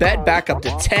bonus bet back up to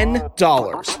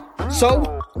 $10.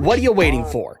 So, what are you waiting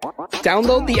for?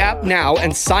 Download the app now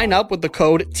and sign up with the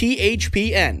code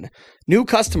THPN. New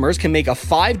customers can make a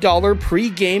 $5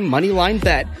 pre-game moneyline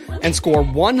bet and score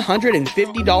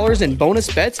 $150 in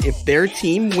bonus bets if their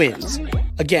team wins.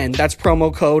 Again, that's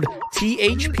promo code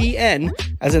THPN,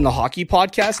 as in the Hockey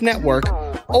Podcast Network,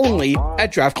 only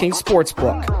at DraftKings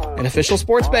Sportsbook, an official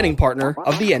sports betting partner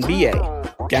of the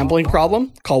NBA. Gambling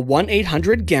problem? Call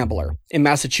 1-800-GAMBLER. In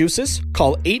Massachusetts,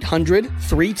 call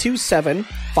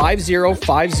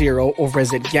 800-327-5050 or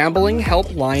visit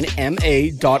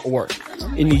gamblinghelplinema.org.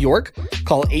 In New York,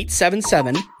 call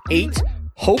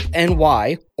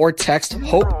 877-8-HOPE-NY or text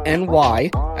HOPE-NY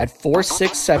at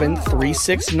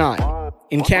 467-369.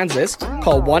 In Kansas,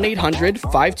 call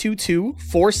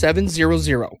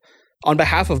 1-800-522-4700. On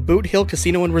behalf of Boot Hill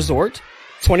Casino and Resort,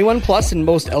 21 plus in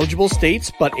most eligible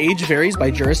states, but age varies by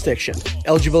jurisdiction.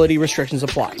 Eligibility restrictions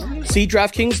apply. See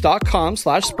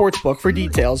DraftKings.com/sportsbook for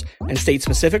details and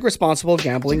state-specific responsible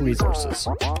gambling resources.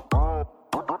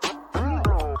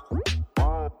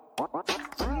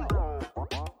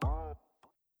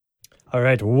 All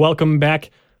right, welcome back.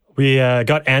 We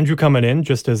got Andrew coming in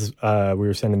just as we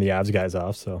were sending the Avs guys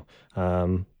off. So,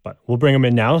 but we'll bring him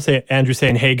in now. Andrew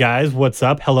saying, "Hey guys, what's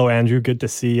up?" Hello, Andrew. Good to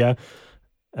see you.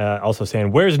 Also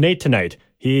saying, "Where's Nate tonight?"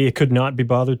 He could not be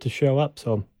bothered to show up,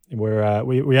 so we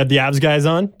had the Avs guys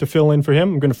on to fill in for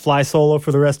him. I'm going to fly solo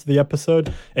for the rest of the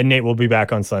episode, and Nate will be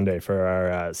back on Sunday for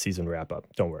our season wrap up.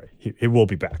 Don't worry, he will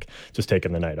be back. Just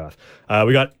taking the night off.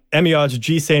 We got Emiodge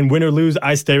G saying, "Win or lose,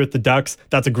 I stay with the Ducks."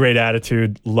 That's a great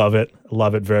attitude. Love it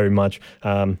very much.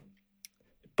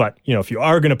 But if you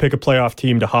are going to pick a playoff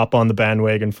team to hop on the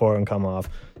bandwagon for and come off,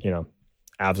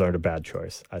 Avs aren't a bad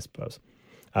choice, I suppose.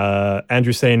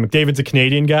 Andrew saying McDavid's a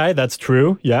Canadian guy. That's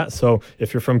true. Yeah. So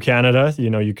if you're from Canada,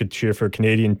 you could cheer for a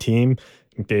Canadian team.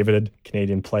 McDavid,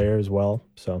 Canadian player as well.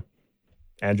 So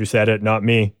Andrew said it, not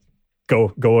me.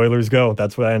 Go Oilers, go.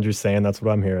 That's what Andrew's saying. That's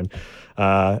what I'm hearing.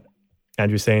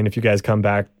 Andrew saying, if you guys come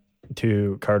back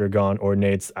to Carter Gone or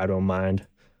Nate's, I don't mind.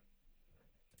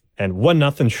 And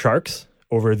 1-0 Sharks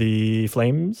over the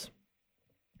Flames,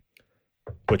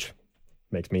 which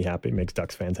makes me happy, makes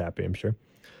Ducks fans happy, I'm sure.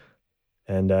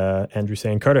 And Andrew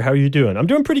saying, Carter, how are you doing? I'm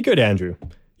doing pretty good, Andrew.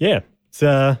 Yeah, it's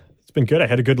been good. I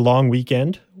had a good long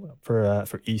weekend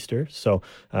for Easter, so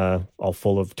all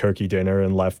full of turkey dinner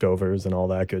and leftovers and all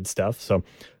that good stuff. So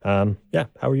yeah,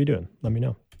 how are you doing? Let me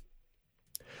know.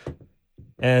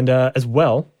 And as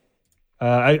well,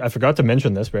 I forgot to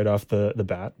mention this right off the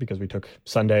bat because we took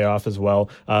Sunday off as well.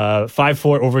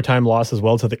 5-4 overtime loss as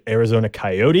well to the Arizona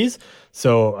Coyotes.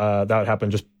 So that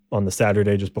happened just on the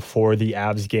Saturday, just before the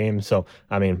Avs game. So,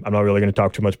 I mean, I'm not really going to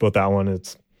talk too much about that one.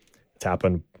 It's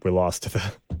happened. We lost to the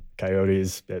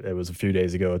Coyotes. It was a few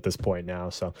days ago at this point now.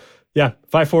 So, yeah,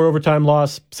 5-4 overtime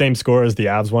loss. Same score as the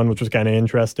Avs one, which was kind of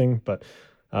interesting. But,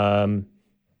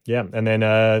 yeah. And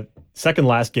then second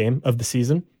last game of the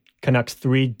season. Canucks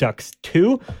 3, Ducks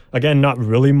 2. Again, not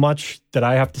really much that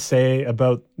I have to say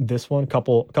about this one.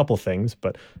 Couple things,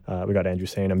 but we got Andrew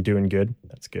saying I'm doing good.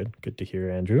 That's good. Good to hear,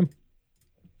 Andrew.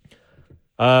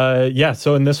 Yeah,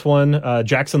 so in this one,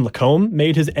 Jackson Lacombe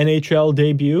made his NHL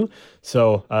debut.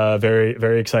 So very,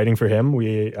 very exciting for him.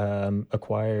 We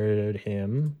acquired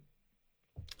him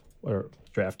or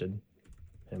drafted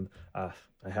him. I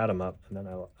had him up and then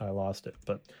I lost it.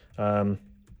 But I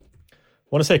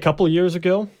want to say a couple of years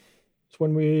ago.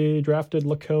 When we drafted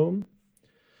Lacombe.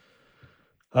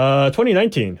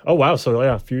 2019. Oh, wow. So,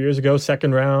 yeah, a few years ago,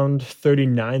 second round,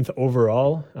 39th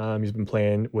overall. He's been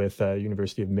playing with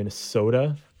University of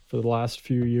Minnesota for the last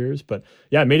few years. But,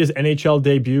 yeah, made his NHL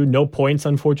debut. No points,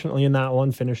 unfortunately, in that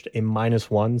one. Finished a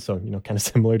 -1. So, kind of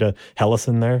similar to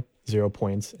Hellison there. 0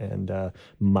 points and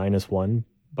 -1.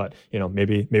 But,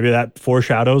 maybe that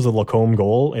foreshadows a Lacombe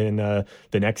goal in the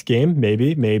next game.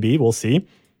 Maybe. We'll see.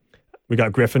 We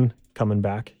got Griffin coming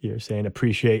back here saying,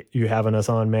 appreciate you having us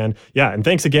on, man. Yeah, and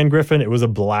thanks again, Griffin. It was a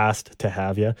blast to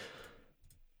have you.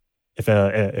 If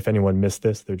anyone missed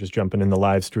this, they're just jumping in the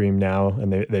live stream now,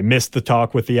 and they missed the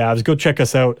talk with the Avs. Go check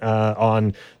us out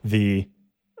on the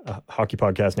Hockey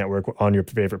Podcast Network, on your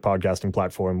favorite podcasting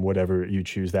platform, whatever you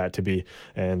choose that to be.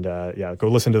 And yeah, go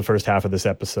listen to the first half of this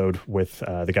episode with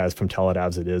the guys from Tell It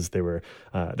Avs It Is. They were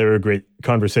a great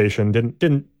conversation.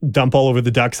 Didn't dump all over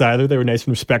the Ducks either. They were nice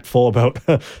and respectful about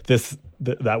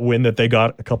that win that they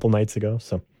got a couple nights ago.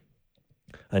 So,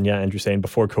 and yeah, Andrew saying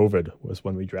before COVID was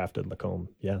when we drafted Lacombe.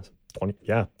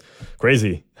 Yeah,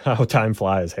 crazy how time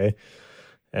flies, hey.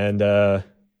 And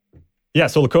yeah,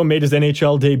 so Lacombe made his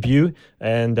NHL debut,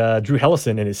 and Drew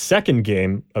Hellison in his second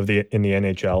game in the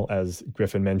NHL, as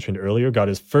Griffin mentioned earlier, got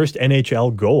his first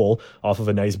NHL goal off of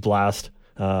a nice blast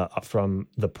from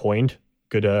the point.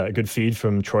 Good feed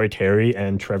from Troy Terry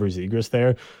and Trevor Zegras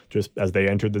there, just as they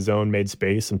entered the zone, made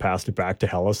space and passed it back to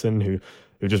Hellison, who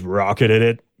just rocketed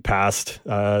it past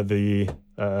the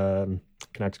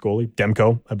Canucks goalie.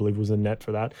 Demko, I believe, was in net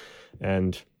for that.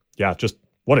 And yeah, just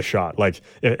what a shot. Like,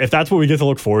 if that's what we get to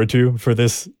look forward to for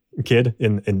this kid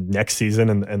in next season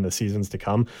and the seasons to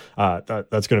come,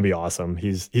 that's going to be awesome.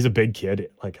 He's a big kid.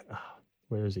 Like,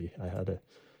 where is he? I had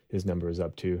his number is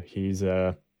up too. He's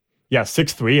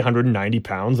 6'3", 190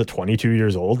 pounds at 22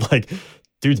 years old. Like,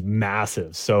 dude's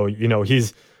massive. So,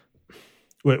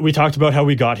 we talked about how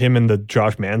we got him in the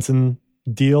Josh Manson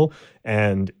deal,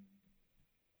 and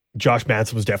Josh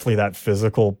Manson was definitely that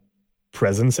physical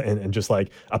presence and just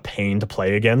like a pain to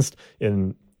play against.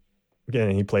 And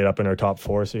again, he played up in our top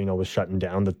 4, so was shutting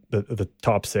down the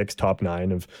top 6, top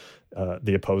 9 of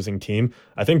the opposing team.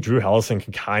 I think Drew Hellison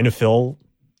can kind of fill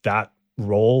that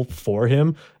role for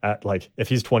him at, like, if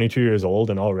he's 22 years old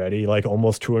and already like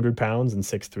almost 200 pounds and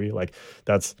 6'3", like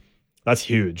that's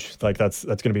huge. Like that's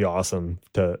going to be awesome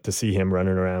to see him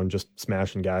running around just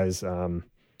smashing guys.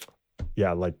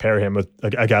 Yeah, like pair him with a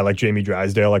guy like Jamie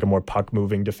Drysdale, like a more puck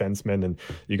moving defenseman, and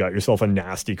you got yourself a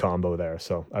nasty combo there.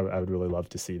 So I would really love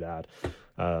to see that.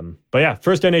 But yeah,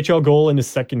 first NHL goal in his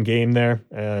second game there,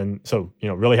 and so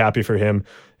really happy for him.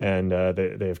 And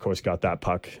they of course got that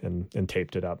puck and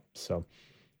taped it up. So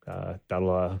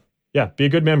that'll be a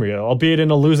good memory, albeit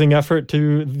in a losing effort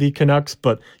to the Canucks,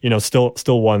 but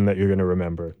still one that you're going to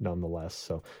remember nonetheless.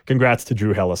 So congrats to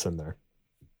Drew Hellison there.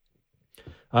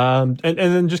 And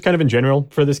then just kind of in general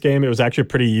for this game, it was actually a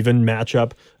pretty even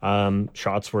matchup.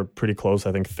 Shots were pretty close.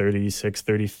 I think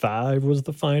 36-35 was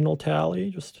the final tally,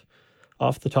 just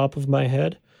off the top of my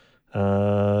head.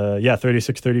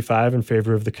 36-35 in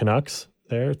favor of the Canucks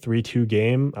there. 3-2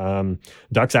 game.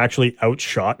 Ducks actually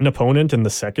outshot an opponent in the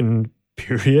second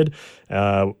period,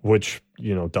 which,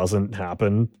 doesn't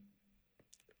happen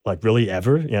like really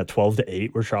ever. Yeah,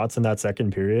 12-8 were shots in that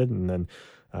second period, and then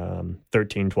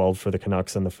 13-12 for the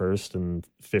Canucks in the first, and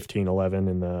 15-11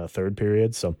 in the third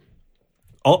period. So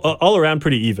all around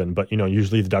pretty even, but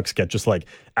usually the Ducks get just like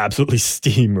absolutely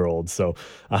steamrolled. So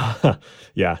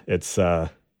yeah,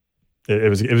 it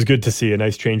was good to see a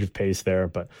nice change of pace there.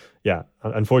 But yeah,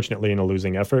 unfortunately in a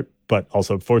losing effort, but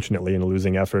also fortunately in a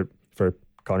losing effort for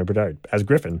Connor Bedard, as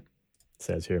Griffin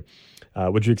says here.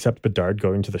 Would you accept Bedard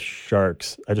going to the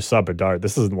Sharks? I just saw Bedard.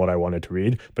 This isn't what I wanted to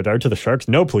read. Bedard to the Sharks?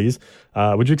 No, please.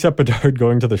 Would you accept Bedard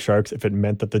going to the Sharks if it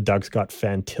meant that the Ducks got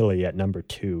Fantilli at number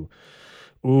 2?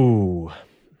 Ooh.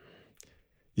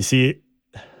 You see,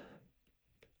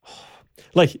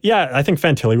 like, yeah, I think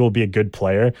Fantilli will be a good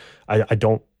player. I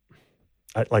don't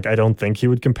think he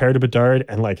would compare to Bedard.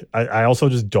 And like, I also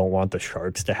just don't want the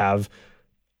Sharks to have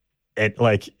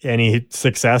any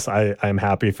success. I'm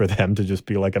happy for them to just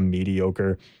be like a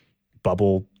mediocre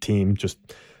bubble team, just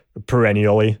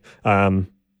perennially.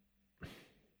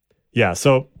 Yeah.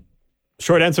 So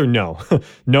short answer, no.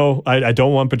 No, I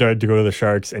don't want Bedard to go to the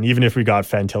Sharks. And even if we got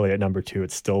Fantilli at number 2,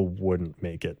 it still wouldn't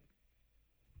make it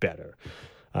better.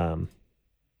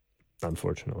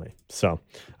 Unfortunately. So,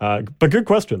 but good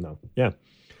question though. Yeah.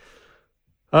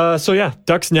 So yeah,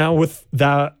 Ducks now with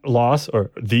that loss,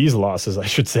 or these losses, I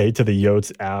should say, to the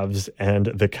Yotes, Avs, and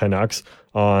the Canucks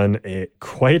on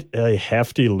quite a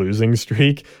hefty losing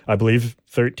streak. I believe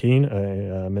 13.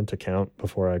 I meant to count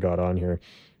before I got on here.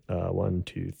 1,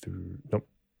 2,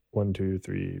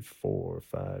 3, 4,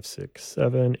 5, 6,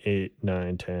 7, 8,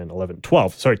 9, 10, 11,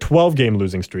 12. Sorry, 12 game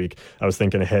losing streak. I was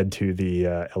thinking ahead to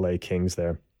the LA Kings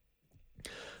there.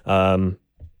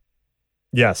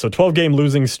 Yeah, so 12 game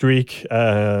losing streak.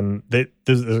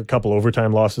 There's a couple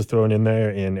overtime losses thrown in there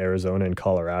in Arizona and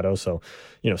Colorado. So,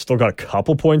 still got a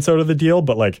couple points out of the deal,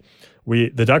 but like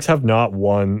the Ducks have not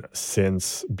won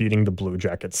since beating the Blue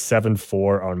Jackets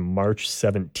 7-4 on March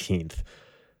 17th.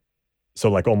 So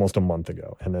like almost a month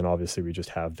ago. And then obviously we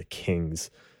just have the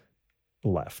Kings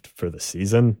left for the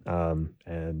season.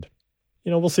 And,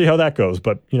 we'll see how that goes.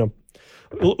 But,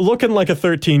 looking like a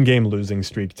 13 game losing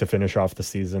streak to finish off the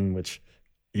season, which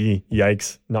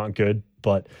yikes, not good.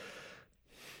 But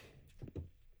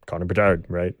Connor Bedard,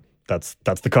 right? That's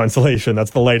the consolation.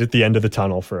 That's the light at the end of the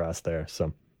tunnel for us there.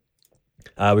 So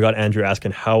we got Andrew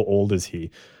asking, how old is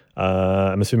he?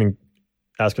 I'm assuming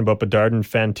asking about Bedard and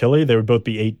Fantilli. They would both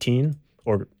be 18,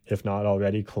 or if not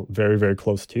already, very, very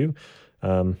close to.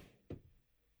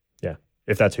 Yeah,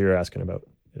 if that's who you're asking about,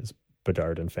 is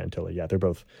Bedard and Fantilli. Yeah, they're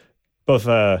both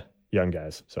young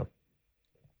guys. So,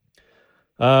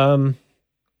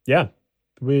 yeah,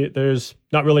 there's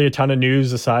not really a ton of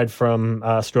news aside from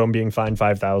Strome being fined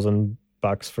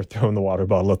 $5,000 for throwing the water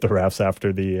bottle at the refs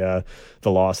after the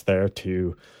loss there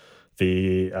to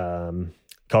the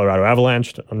Colorado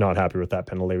Avalanche. I'm not happy with that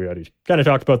penalty. We already kind of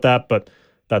talked about that, but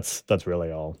that's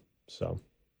really all. So,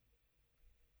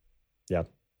 yeah,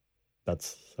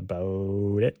 that's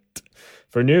about it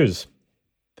for news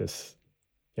this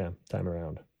time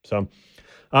around. So,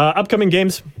 upcoming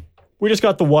games, we just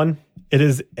got the one. It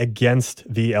is against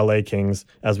the LA Kings,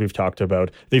 as we've talked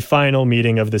about. The final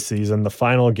meeting of the season, the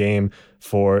final game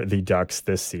for the Ducks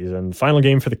this season, the final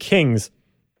game for the Kings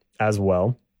as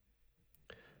well.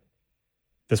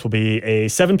 This will be a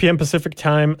 7 p.m. Pacific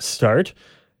time start.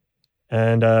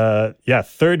 And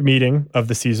third meeting of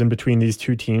the season between these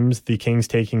two teams. The Kings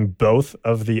taking both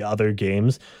of the other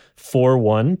games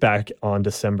 4-1 back on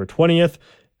December 20th.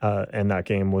 And that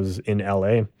game was in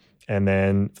LA. And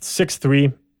then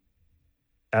 6-3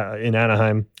 in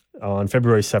Anaheim on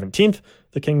February 17th.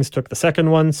 The Kings took the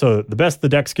second one. So the best the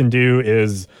Ducks can do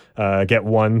is get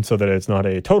one so that it's not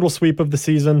a total sweep of the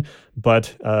season.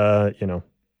 But, don't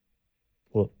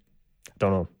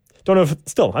know.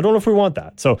 I don't know if we want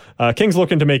that. So Kings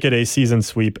looking to make it a season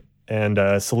sweep and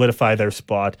solidify their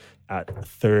spot at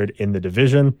third in the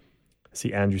division.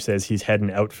 See, Andrew says he's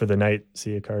heading out for the night.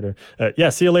 See you, Carter.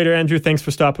 See you later, Andrew. Thanks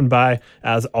for stopping by,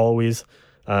 as always.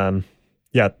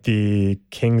 The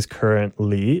Kings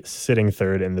currently sitting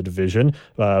third in the division,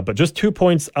 but just 2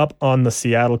 points up on the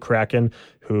Seattle Kraken,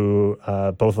 who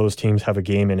both those teams have a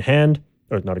game in hand.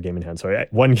 Or not a game in hand, sorry.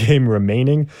 One game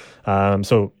remaining.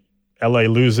 So LA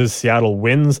loses, Seattle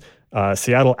wins.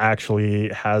 Seattle actually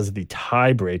has the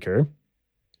tiebreaker,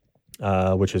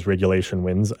 which is regulation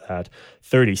wins at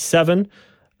 37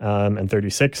 and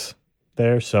 36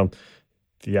 there. So,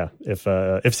 yeah,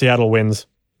 if Seattle wins,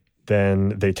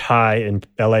 then they tie in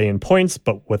LA in points,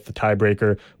 but with the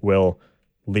tiebreaker will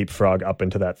leapfrog up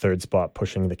into that third spot,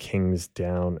 pushing the Kings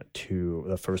down to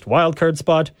the first wildcard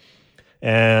spot.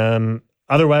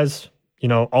 Otherwise,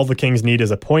 all the Kings need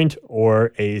is a point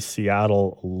or a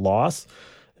Seattle loss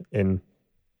in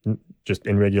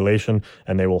regulation,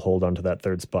 and they will hold on to that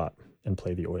third spot and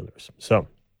play the Oilers. So,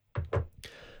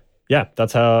 yeah,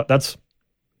 that's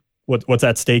what's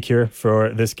at stake here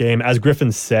for this game. As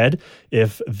Griffin said,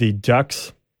 if the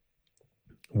Ducks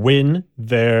win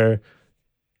this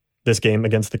game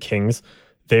against the Kings,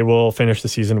 they will finish the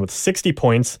season with 60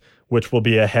 points, which will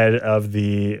be ahead of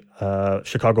the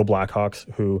Chicago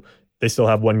Blackhawks, who they still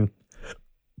have one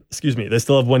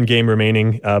game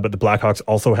remaining, but the Blackhawks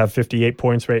also have 58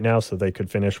 points right now, so they could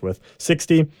finish with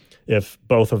 60. If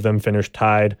both of them finish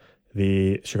tied,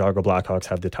 the Chicago Blackhawks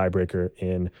have the tiebreaker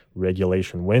in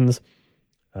regulation wins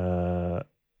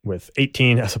with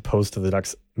 18, as opposed to the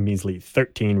Ducks' measly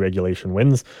 13 regulation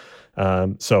wins.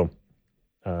 So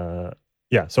a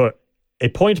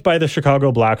point by the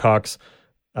Chicago Blackhawks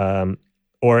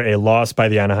or a loss by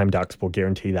the Anaheim Ducks will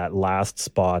guarantee that last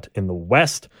spot in the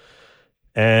West.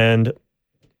 And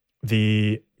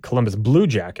the Columbus Blue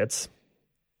Jackets,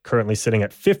 currently sitting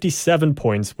at 57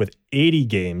 points with 80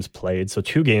 games played, so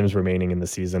 2 games remaining in the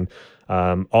season.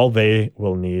 All they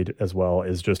will need as well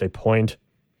is just a point,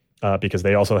 because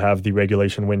they also have the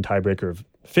regulation win tiebreaker of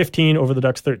 15 over the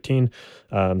Ducks 13.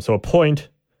 So a point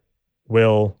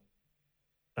will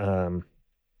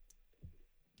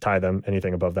tie them.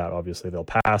 Anything above that, obviously, they'll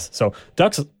pass. So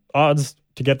Ducks odds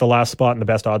to get the last spot and the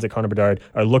best odds at Connor Bedard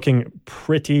are looking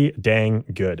pretty dang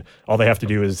good. All they have to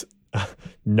do is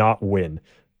not win.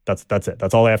 That's it.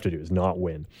 That's all they have to do is not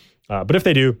win. But if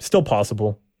they do, still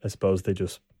possible. I suppose they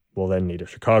just will then need a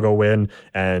Chicago win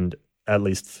and at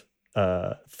least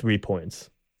 3 points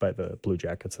by the Blue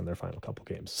Jackets in their final couple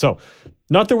games. So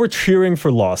not that we're cheering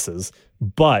for losses,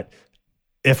 but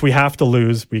if we have to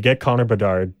lose, we get Connor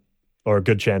Bedard, or a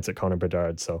good chance at Connor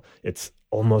Bedard. So it's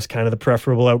almost kind of the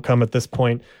preferable outcome at this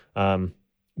point.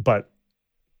 But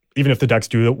even if the Ducks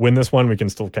do win this one, we can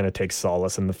still kind of take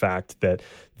solace in the fact that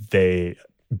they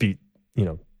beat,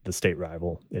 the state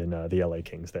rival in the LA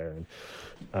Kings there. And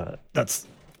that's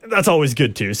always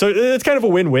good too. So it's kind of a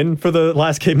win-win for the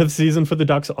last game of the season for the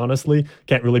Ducks, honestly.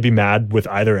 Can't really be mad with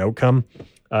either outcome.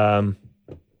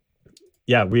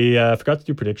 We forgot to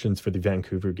do predictions for the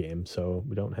Vancouver game, so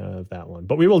we don't have that one.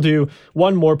 But we will do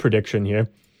one more prediction here.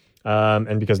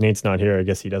 And because Nate's not here, I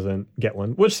guess he doesn't get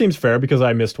one, which seems fair because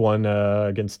I missed one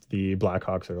against the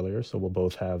Blackhawks earlier. So we'll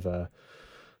both have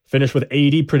finished with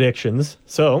 80 predictions.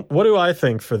 So what do I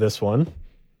think for this one?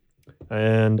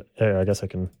 And I guess I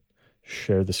can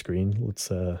share the screen. Let's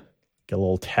get a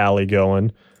little tally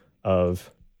going take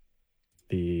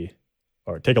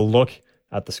a look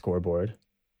at the scoreboard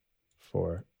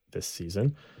for this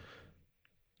season.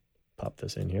 Pop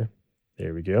this in here.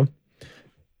 There we go.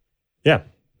 Yeah.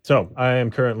 So I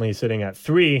am currently sitting at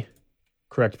 3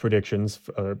 correct predictions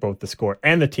for both the score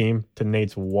and the team to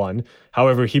Nate's 1.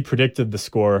 However, he predicted the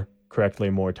score correctly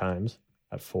more times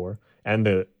at 4 and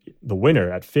the winner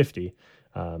at 50.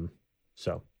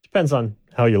 So depends on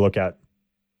how you look at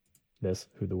this,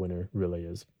 who the winner really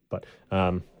is. But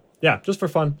just for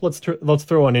fun, let's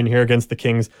throw one in here against the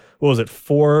Kings. What was it?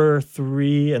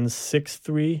 4-3 and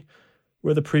 6-3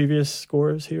 were the previous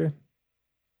scores here.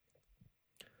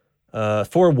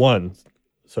 4-1,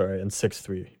 and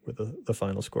 6-3 were the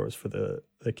final scores for the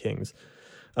Kings.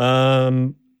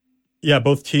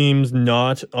 Both teams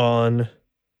not on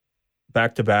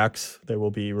back-to-backs. They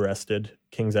will be rested.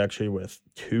 Kings actually with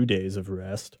 2 days of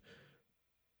rest.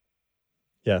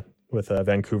 Yeah, with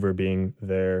Vancouver being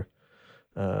their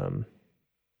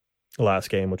last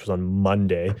game, which was on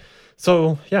Monday.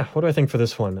 So, what do I think for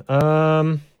this one?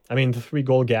 The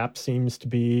 3-goal gap seems to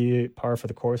be par for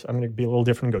the course. I'm going to be a little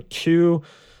different and go 2,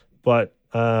 but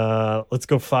let's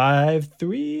go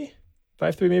 5-3.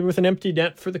 5-3 maybe with an empty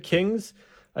net for the Kings.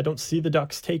 I don't see the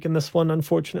Ducks taking this one,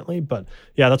 unfortunately, but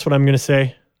that's what I'm going to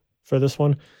say for this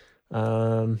one.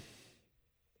 How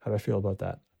do I feel about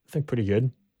that? I think pretty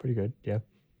good. Yeah.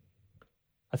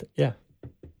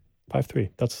 5-3.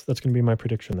 That's going to be my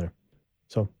prediction there.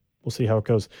 So we'll see how it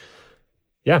goes.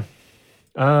 Yeah.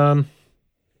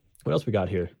 What else we got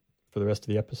here for the rest of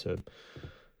the episode?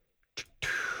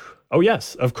 Oh,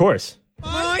 yes, of course.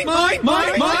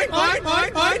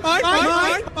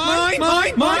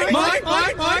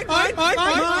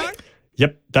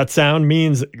 Yep, that sound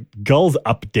means Gulls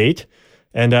update.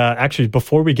 And actually,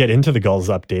 before we get into the Gulls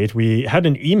update, we had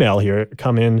an email here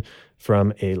come in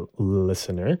from a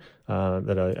listener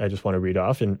that I just want to read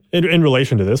off in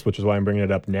relation to this, which is why I'm bringing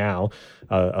it up now,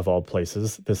 of all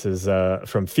places. This is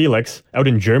from Felix out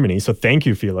in Germany. So thank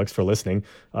you, Felix, for listening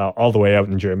all the way out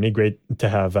in Germany. Great to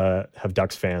have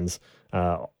Ducks fans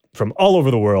from all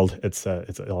over the world. It's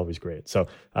always great. So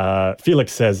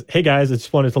Felix says, "Hey guys, I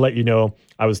just wanted to let you know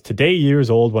I was today years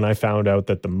old when I found out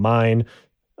that the mine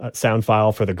sound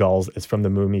file for the Gulls is from the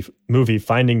movie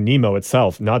Finding Nemo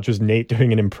itself, not just Nate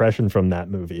doing an impression from that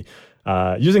movie.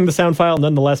 Using the sound file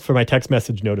nonetheless for my text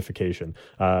message notification.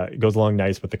 It goes along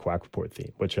nice with the Quack Report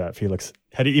theme," which Felix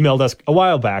had emailed us a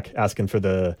while back asking for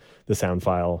the sound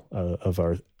file of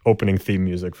our opening theme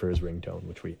music for his ringtone,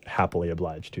 which we happily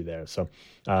obliged to there. So,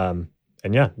 and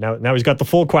yeah, now he's got the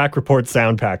full Quack Report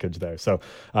sound package there. So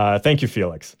thank you,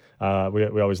 Felix.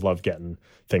 We always love getting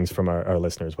things from our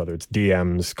listeners, whether it's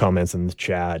DMs, comments in the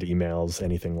chat, emails,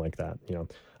 anything like that. We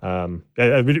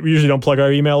usually don't plug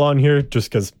our email on here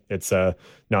just because it's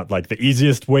not like the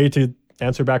easiest way to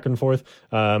answer back and forth.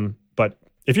 But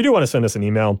if you do want to send us an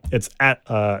email, it's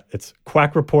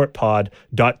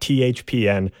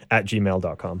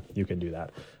quackreportpod.thpn@gmail.com. You can do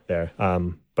that there.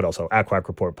 But also at Quack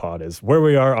Report Pod is where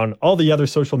we are on all the other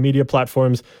social media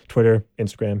platforms: Twitter,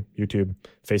 Instagram, YouTube,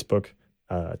 Facebook,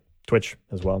 Twitch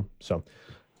as well. So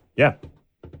yeah,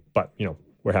 but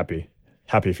we're happy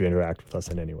if you interact with us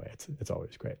in any way. It's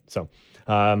always great. So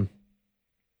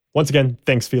once again,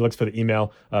 thanks Felix for the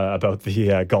email about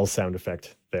the gull sound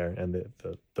effect there and the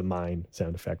mine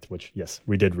sound effect, which yes,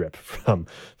 we did rip from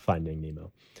Finding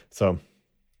Nemo. So,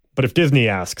 but if Disney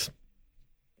asks,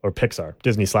 or Pixar,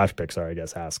 Disney/Pixar, I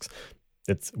guess, asks,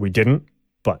 we didn't,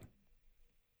 but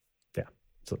yeah,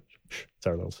 so it's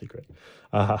our little secret.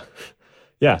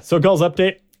 Yeah, so Gulls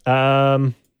update.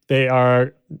 They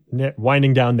are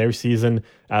winding down their season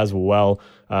as well.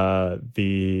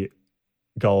 The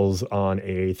Gulls on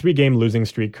a 3-game losing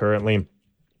streak currently.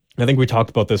 I think we talked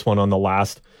about this one on the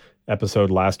last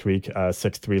episode last week.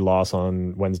 6-3 loss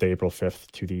on Wednesday, April 5th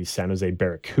to the San Jose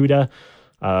Barracuda.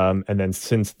 And then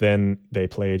since then, they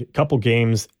played a couple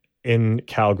games in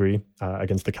Calgary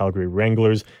against the Calgary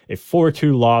Wranglers. A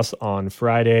 4-2 loss on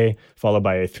Friday, followed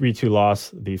by a 3-2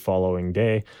 loss the following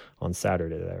day on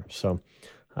Saturday there. So,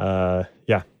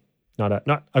 yeah,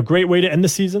 not a great way to end the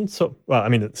season. So, well, I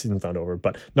mean, the season's not over,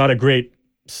 but not a great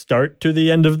start to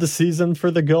the end of the season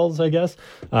for the Gulls, I guess.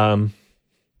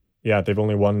 Yeah, they've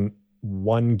only won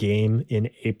one game in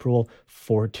April,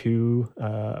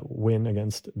 4-2 win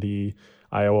against the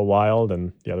Iowa Wild,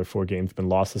 and the other 4 games have been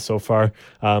losses so far.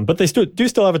 But they do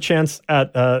still have a chance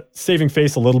at saving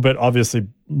face a little bit, obviously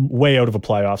way out of a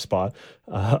playoff spot.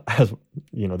 As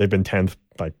they've been 10th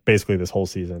by basically this whole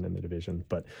season in the division.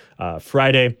 But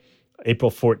Friday,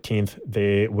 April 14th,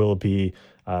 they will be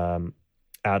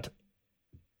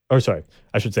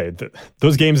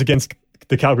those games against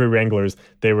the Calgary Wranglers,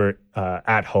 they were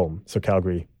at home, so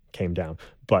Calgary came down.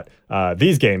 But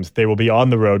these games, they will be on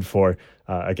the road for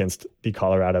against the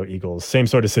Colorado Eagles. Same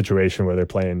sort of situation where they're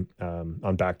playing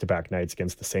on back-to-back nights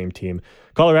against the same team.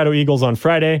 Colorado Eagles on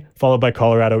Friday, followed by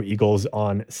Colorado Eagles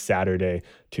on Saturday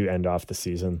to end off the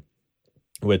season.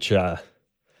 Which, yeah,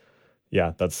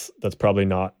 that's probably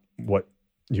not what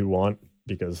you want,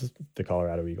 because the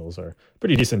Colorado Eagles are a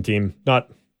pretty decent team.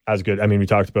 Not as good. I mean, we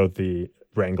talked about the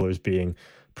Wranglers being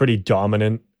pretty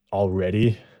dominant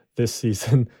already this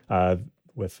season,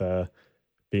 with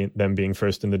them being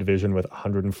first in the division with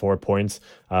 104 points.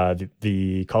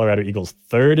 The Colorado Eagles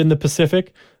third in the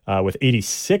Pacific with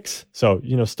 86. So,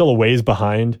 still a ways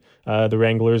behind the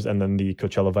Wranglers, and then the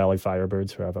Coachella Valley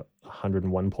Firebirds, who have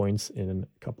 101 points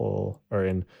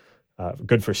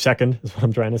good for second is what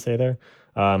I'm trying to say there.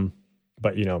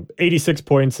 But 86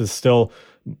 points is still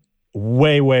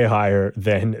way, way higher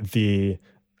than the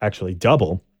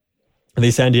double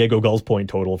the San Diego Gulls point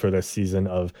total for this season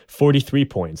of 43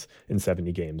 points in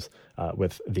 70 games,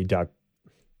 with the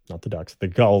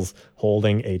Gulls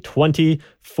holding a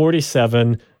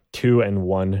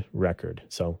 20-47-2-1 record.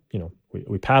 So,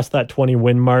 we passed that 20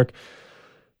 win mark,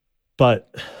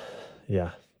 but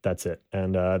yeah, that's it.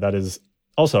 And that is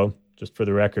also, just for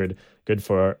the record, good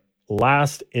for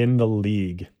last in the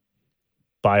league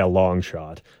by a long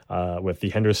shot, with the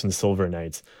Henderson Silver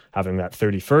Knights having that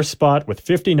 31st spot with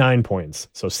 59 points.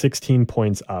 So 16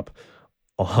 points up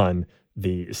on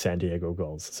the San Diego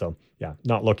Gulls. So yeah,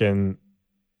 not looking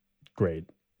great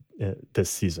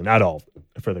this season at all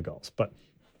for the Gulls. But,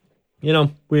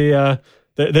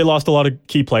 they lost a lot of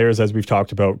key players, as we've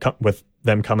talked about, with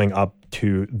them coming up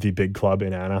to the big club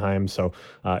in Anaheim. So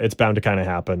it's bound to kind of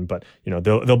happen. But,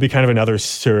 there'll be kind of another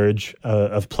surge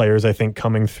of players, I think,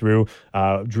 coming through.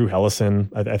 Drew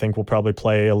Hellison, I think, will probably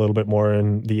play a little bit more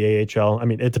in the AHL. I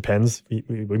mean, it depends.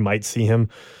 We might see him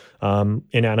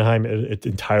in Anaheim. It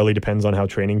entirely depends on how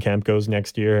training camp goes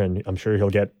next year. And I'm sure he'll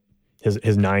get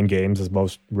his 9 games, as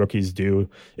most rookies do.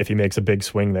 If he makes a big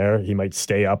swing there, he might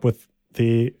stay up with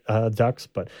the Ducks,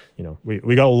 but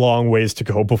we got a long ways to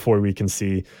go before we can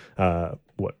see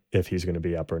what if he's going to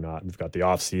be up or not. We've got the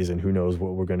off season. Who knows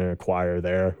what we're going to acquire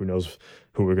there? Who knows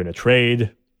who we're going to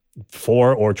trade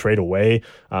for or trade away?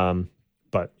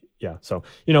 But yeah, so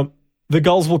the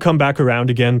Gulls will come back around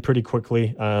again pretty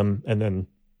quickly, and then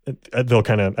they'll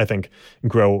kind of, I think,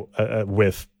 grow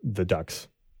with the Ducks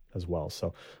as well.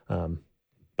 So,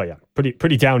 but yeah,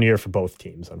 pretty down year for both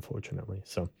teams, unfortunately.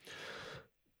 So,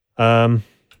 what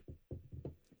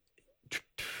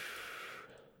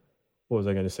was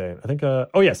I going to say? I think, I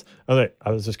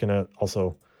was just going to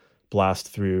also blast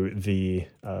through the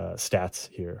stats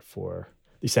here for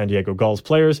the San Diego Gulls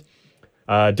players.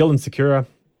 Dylan Sikura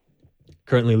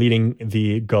currently leading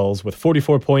the Gulls with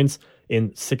 44 points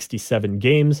in 67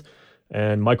 games.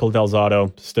 And Michael Del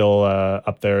Zotto still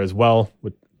up there as well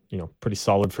with, pretty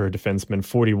solid for a defenseman,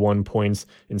 41 points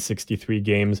in 63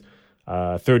 games,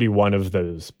 31 of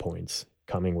those points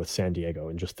coming with San Diego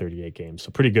in just 38 games.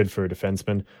 So pretty good for a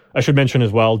defenseman. I should mention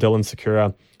as well, Dylan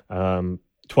Sikura,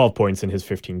 12 points in his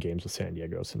 15 games with San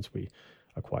Diego since we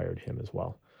acquired him as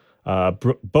well.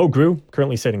 Bo Grew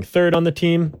currently sitting third on the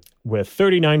team with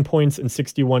 39 points in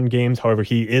 61 games. However,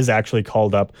 he is actually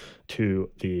called up to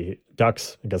the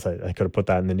Ducks. I guess I could have put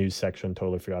that in the news section.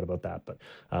 Totally forgot about that. But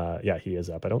yeah, he is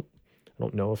up. I don't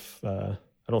know if I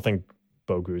don't think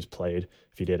Bo Grew's played.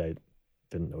 If he did, I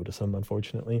didn't notice him,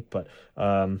 unfortunately. But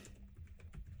I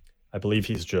believe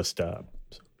he's just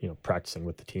practicing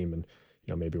with the team, and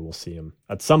maybe we'll see him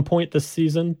at some point this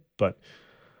season. But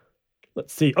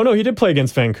let's see. Oh, no, he did play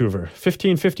against Vancouver.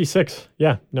 15-56.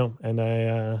 Yeah, no. And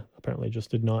I apparently just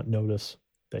did not notice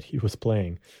that he was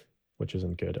playing, which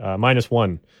isn't good.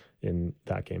 -1 in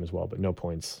that game as well, but no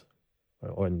points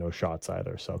or no shots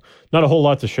either. So not a whole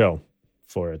lot to show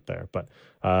for it there. But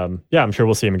yeah, I'm sure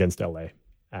we'll see him against LA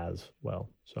as well.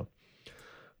 So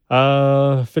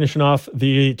finishing off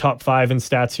the top 5 in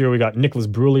stats here, we got Nicholas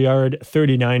Brouillard,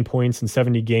 39 points in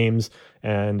 70 games.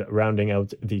 And rounding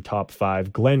out the top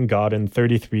 5, Glenn Godden,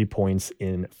 33 points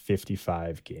in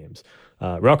 55 games.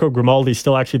 Rocco Grimaldi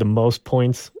still actually the most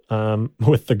points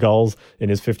with the Gulls in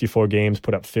his 54 games,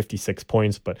 put up 56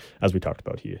 points. But as we talked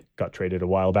about, he got traded a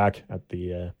while back at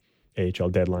the AHL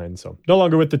deadline. So no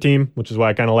longer with the team, which is why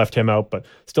I kind of left him out, but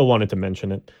still wanted to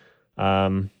mention it.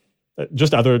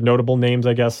 Just other notable names,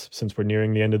 I guess, since we're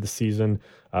nearing the end of the season.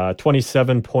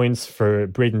 27 points for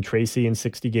Braden Tracy in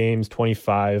 60 games,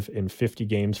 25 in 50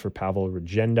 games for Pavel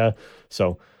Regenda.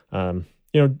 So,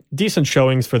 decent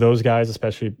showings for those guys,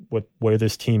 especially with where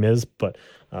this team is. But,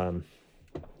 it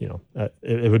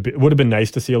would have been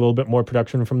nice to see a little bit more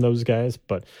production from those guys.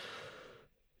 But,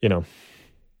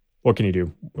 what can you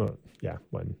do?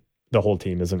 When the whole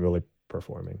team isn't really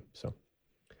performing. So,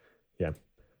 yeah.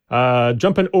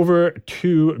 Jumping over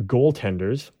to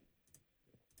goaltenders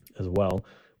as well.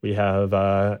 We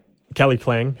have Kelly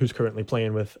Klang, who's currently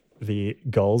playing with the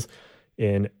Gulls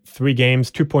in 3 games,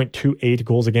 2.28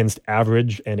 goals against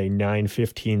average and a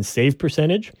 .915 save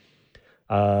percentage.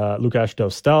 Lukasz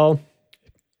Dostal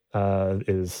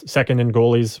is second in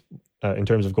goalies in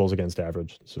terms of goals against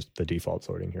average. It's just the default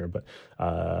sorting here. But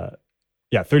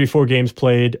 34 games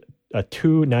played, a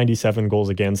 .297 goals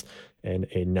against and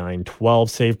a .912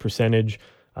 save percentage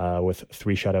with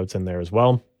 3 shutouts in there as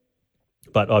well.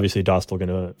 But obviously, Dostal going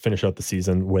to finish out the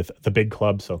season with the big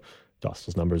club. So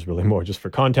Dostal's numbers really more just for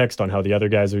context on how the other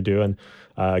guys are doing.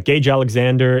 Gage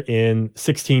Alexander in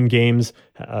 16 games,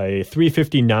 a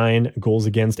 .359 goals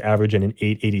against average and an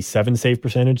 .887 save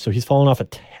percentage. So he's fallen off a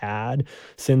tad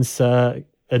since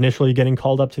initially getting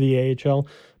called up to the AHL.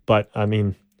 But I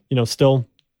mean, still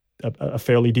a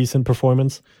fairly decent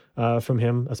performance from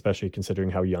him, especially considering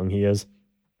how young he is.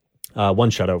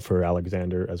 1 shutout for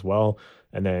Alexander as well.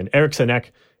 And then Eric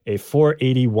Senek, a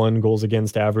 .481 goals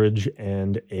against average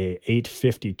and a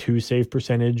 .852 save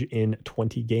percentage in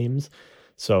 20 games.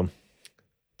 So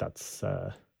that's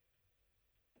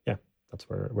that's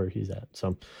where he's at.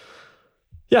 So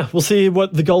yeah, we'll see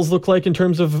what the Gulls look like in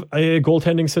terms of a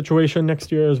goaltending situation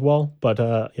next year as well. But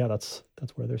that's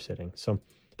where they're sitting. So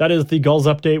that is the Gulls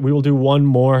update. We will do one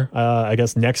more, I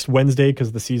guess, next Wednesday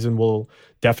because the season will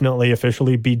definitely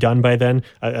officially be done by then.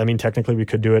 I mean, technically we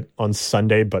could do it on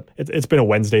Sunday, but it's been a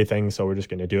Wednesday thing, so we're just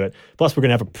going to do it. Plus, we're going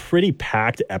to have a pretty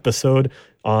packed episode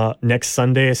next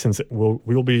Sunday since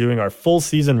we will be doing our full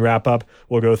season wrap-up.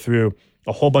 We'll go through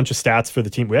a whole bunch of stats for the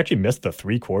team. We actually missed the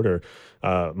 3/4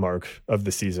 mark of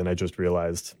the season, I just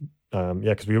realized.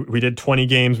 Because we did 20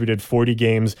 games, we did 40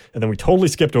 games, and then we totally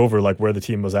skipped over like where the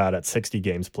team was at 60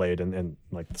 games played and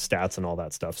like the stats and all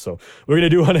that stuff. So we're going to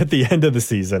do one at the end of the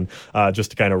season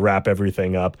just to kind of wrap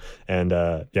everything up and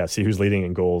see who's leading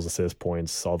in goals, assists,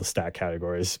 points, all the stat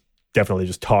categories. Definitely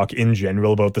just talk in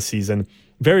general about the season.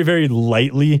 Very, very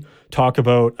lightly talk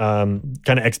about kind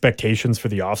of expectations for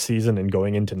the offseason and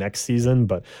going into next season.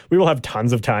 But we will have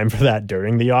tons of time for that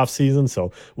during the offseason.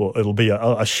 So it'll be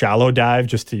a shallow dive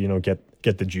just to,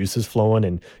 get the juices flowing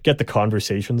and get the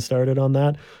conversation started on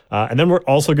that. And then we're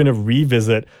also going to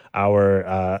revisit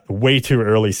our way too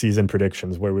early season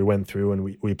predictions where we went through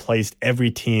and we placed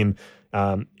every team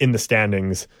in the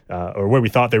standings or where we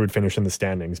thought they would finish in the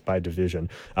standings by division.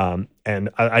 And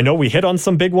I know we hit on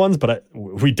some big ones, but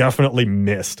we definitely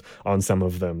missed on some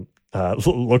of them.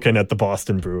 Looking at the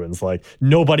Boston Bruins, like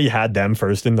nobody had them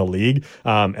first in the league.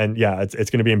 It's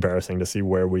going to be embarrassing to see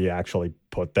where we actually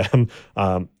put them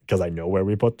because I know where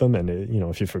we put them. And,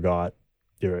 if you forgot,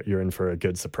 you're in for a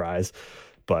good surprise.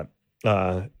 But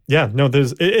it's going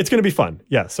to be fun.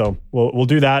 Yeah. So we'll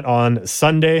do that on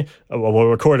Sunday. We'll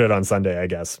record it on Sunday, I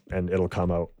guess, and it'll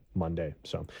come out Monday.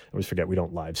 So I always forget we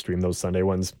don't live stream those Sunday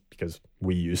ones because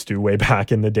we used to way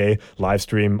back in the day live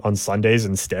stream on Sundays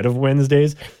instead of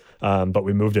Wednesdays. But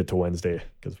we moved it to Wednesday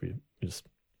because we just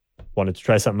wanted to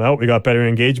try something out. We got better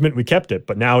engagement. We kept it.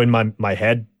 But now in my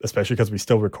head, especially because we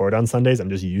still record on Sundays, I'm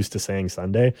just used to saying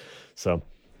Sunday. So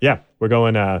yeah, we're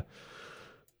going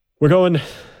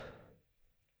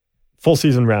full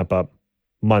season wrap up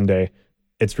Monday.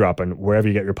 It's dropping wherever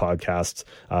you get your podcasts.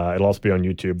 It'll also be on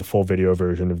YouTube, the full video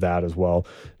version of that as well.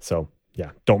 So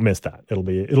yeah, don't miss that. It'll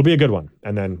be a good one.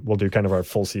 And then we'll do kind of our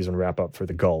full season wrap up for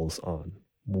the Gulls on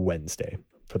Wednesday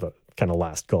for the kind of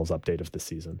last Gulls update of the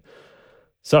season.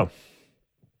 So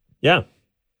yeah.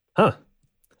 I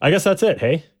guess that's it.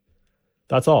 Hey,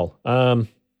 that's all.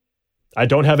 I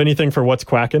don't have anything for what's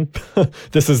quacking.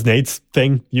 This is Nate's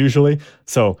thing usually.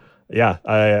 So yeah,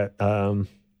 I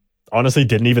honestly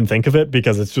didn't even think of it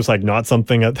because it's just like not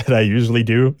something that I usually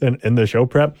do in the show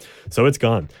prep. So it's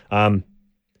gone. I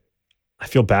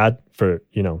feel bad for,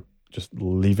 just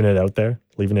leaving it out there,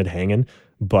 leaving it hanging,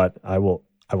 but I will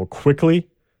quickly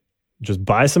just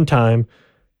buy some time,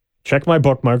 check my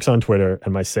bookmarks on Twitter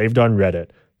and my saved on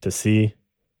Reddit to see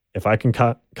if I can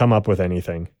come up with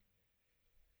anything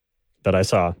that I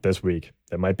saw this week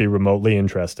that might be remotely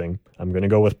interesting. I'm going to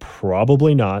go with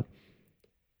probably not,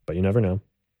 but you never know.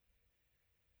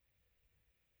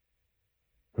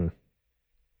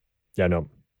 Yeah, no,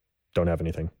 don't have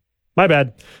anything. My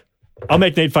bad. I'll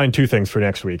make Nate find two things for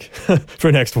next week,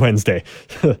 for next Wednesday,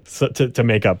 so to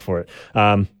make up for it.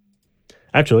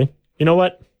 Actually, you know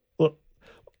what?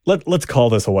 Let's call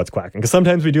this a What's Quacking, because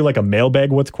sometimes we do like a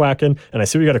mailbag What's Quacking, and I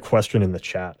see we got a question in the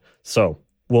chat. So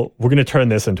we're going to turn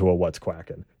this into a What's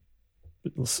Quacking.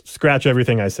 Scratch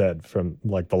everything I said from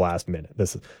like the last minute.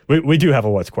 We do have a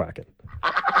What's Quacking.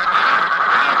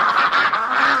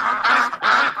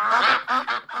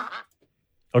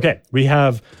 Okay, we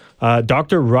have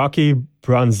Dr. Rocky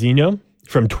Bronzino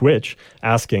from Twitch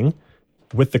asking,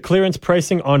 with the clearance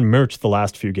pricing on merch the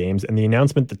last few games and the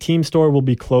announcement the team store will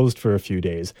be closed for a few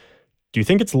days, do you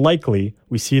think it's likely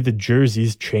we see the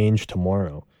jerseys change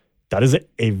tomorrow? That is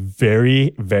a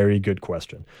very, very good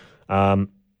question.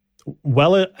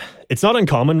 It's not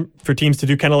uncommon for teams to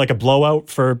do kind of like a blowout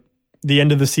for the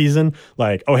end of the season.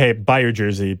 Like, oh, hey, buy your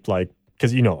jersey, like,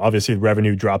 because, obviously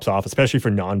revenue drops off, especially for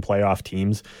non-playoff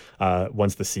teams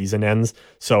once the season ends.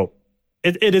 So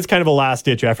it is kind of a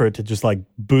last-ditch effort to just like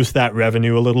boost that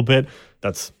revenue a little bit.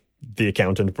 That's the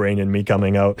accountant brain in me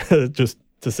coming out just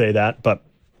to say that. But,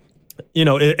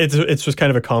 it's just kind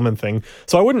of a common thing.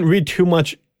 So I wouldn't read too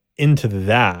much into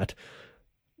that.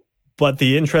 But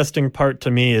the interesting part to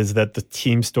me is that the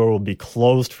team store will be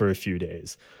closed for a few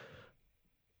days.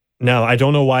 Now, I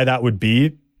don't know why that would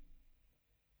be,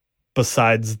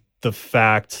 besides the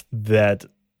fact that,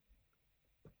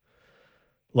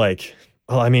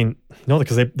 no,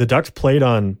 because the Ducks played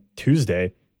on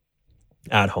Tuesday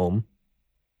at home,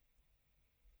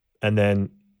 and then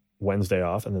Wednesday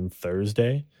off, and then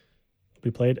Thursday we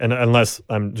played. And unless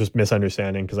I'm just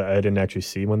misunderstanding, because I didn't actually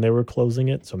see when they were closing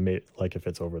it, so if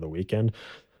it's over the weekend,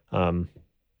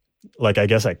 I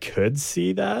guess I could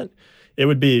see that. It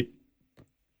would be,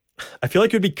 I feel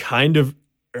like it would be kind of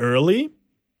early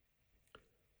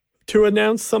to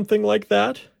announce something like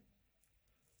that.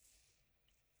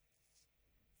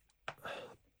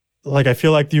 I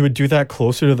feel like you would do that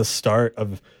closer to the start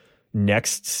of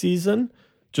next season,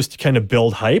 just to kind of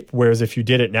build hype. Whereas if you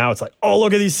did it now, it's like, oh,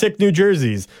 look at these sick new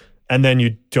jerseys. And then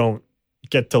you don't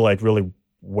get to really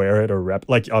wear it or rep.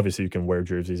 Like, obviously you can wear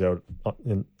jerseys out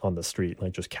on the street,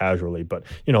 like just casually, but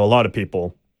a lot of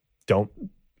people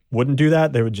wouldn't do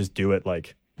that. They would just do it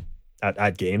like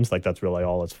at games. Like, that's really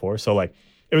all it's for. So like,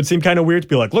 it would seem kind of weird to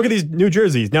be like, look at these new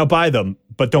jerseys, now buy them,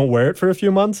 but don't wear it for a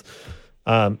few months.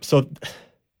 So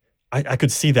I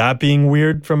could see that being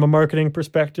weird from a marketing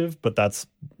perspective, but that's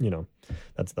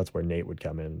where Nate would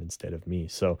come in instead of me.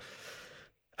 So,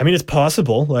 I mean, it's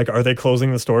possible. Like, are they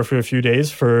closing the store for a few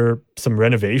days for some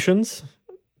renovations?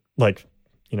 Like,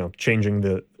 changing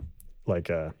the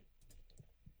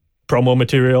promo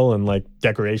material and like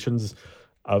decorations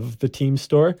of the team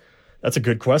store? That's a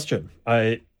good question.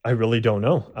 I really don't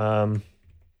know.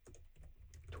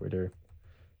 Twitter,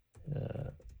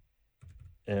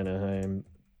 Anaheim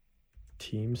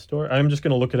team store. I'm just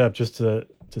going to look it up just to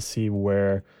see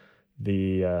where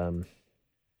the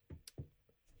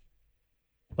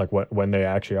when they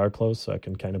actually are closed, so I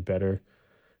can kind of better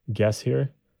guess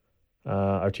here.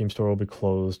 Our team store will be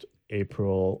closed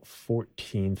April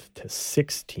 14th to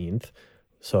 16th.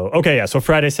 So, okay, yeah. So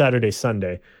Friday, Saturday,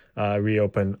 Sunday,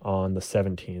 reopen on the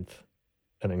 17th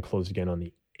and then close again on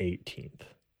the 18th.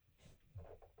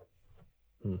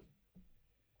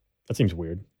 That seems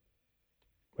weird.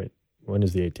 Wait, when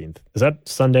is the 18th? Is that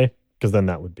Sunday? Because then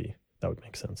that would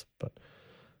make sense. But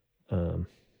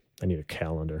I need a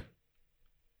calendar.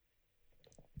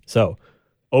 So,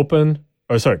 open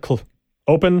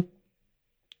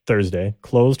Thursday,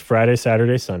 closed Friday,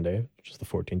 Saturday, Sunday, which is the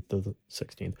 14th to the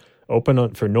 16th.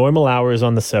 Open for normal hours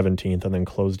on the 17th and then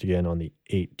closed again on the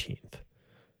 18th.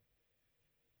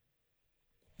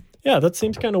 Yeah, that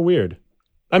seems kind of weird.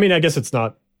 I mean, I guess it's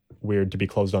not weird to be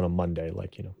closed on a Monday.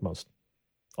 Like,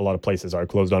 a lot of places are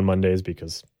closed on Mondays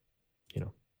because,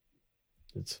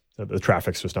 it's the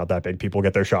traffic's just not that big. People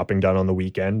get their shopping done on the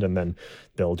weekend and then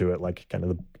they'll do it like kind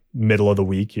of the middle of the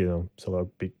week, so they'll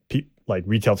be like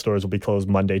retail stores will be closed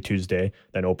Monday, Tuesday,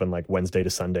 then open like Wednesday to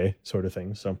Sunday sort of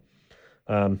thing. So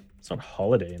it's not a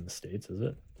holiday in the States, is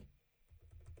it?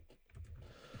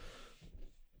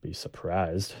 Be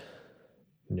surprised.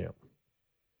 No.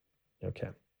 Okay.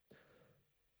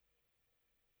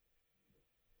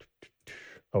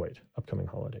 Oh wait, upcoming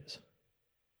holidays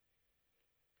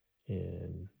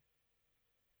in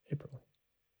April.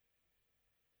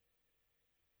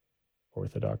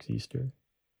 Orthodox Easter.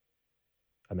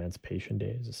 Emancipation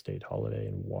Day is a state holiday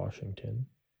in Washington.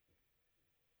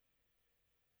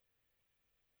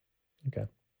 Okay.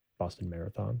 Boston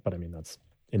Marathon, but I mean, that's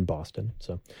in Boston.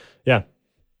 So, yeah.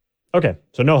 Okay.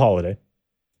 So, no holiday.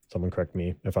 Someone correct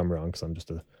me if I'm wrong, because I'm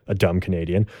just a dumb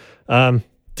Canadian. To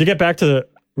get back to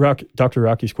Dr.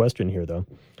 Rocky's question here, though.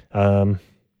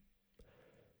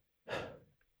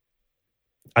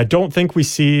 I don't think we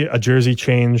see a jersey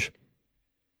change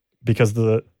because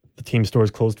the team store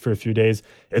is closed for a few days.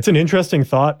 It's an interesting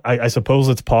thought. I suppose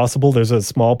it's possible. There's a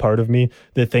small part of me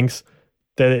that thinks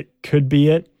that it could be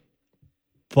it.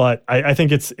 But I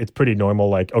think it's pretty normal.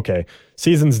 Like, okay,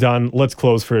 season's done. Let's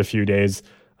close for a few days.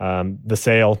 The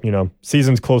sale,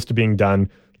 season's close to being done.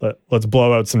 Let's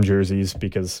blow out some jerseys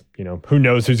because, who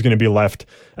knows who's going to be left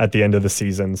at the end of the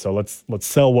season. So let's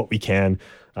sell what we can.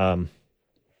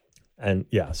 And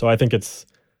yeah, so I think it's,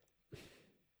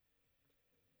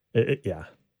 yeah.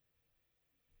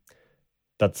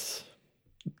 That's,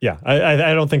 yeah,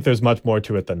 I don't think there's much more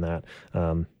to it than that.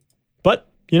 But,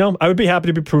 I would be happy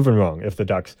to be proven wrong if the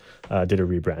Ducks did a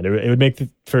rebrand. It would make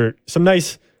for some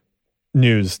nice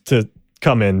news to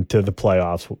come into the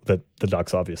playoffs that the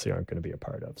Ducks obviously aren't going to be a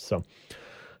part of. So,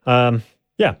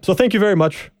 yeah. So thank you very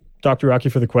much, Dr. Rocky,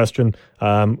 for the question.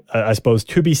 I suppose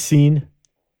to be seen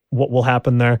what will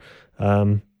happen there.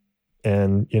 And,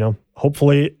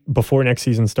 hopefully before next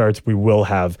season starts, we will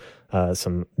have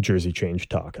some jersey change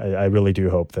talk. I really do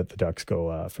hope that the Ducks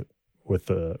go with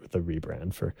the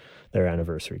rebrand for their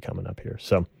anniversary coming up here.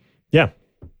 So, yeah.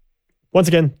 Once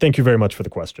again, thank you very much for the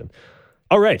question.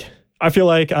 All right. I feel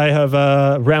like I have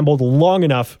rambled long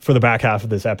enough for the back half of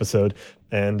this episode.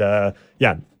 And,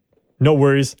 yeah, no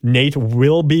worries. Nate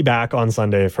will be back on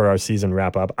Sunday for our season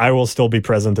wrap-up. I will still be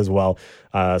present as well.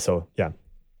 So, yeah.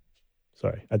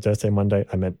 Sorry, did I say Monday?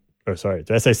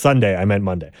 Did I say Sunday? I meant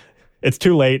Monday. It's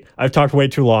too late. I've talked way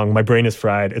too long. My brain is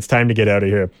fried. It's time to get out of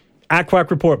here. At Quack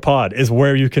Report Pod is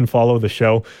where you can follow the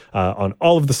show on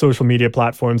all of the social media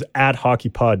platforms. At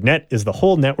HockeyPodNet is the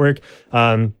whole network.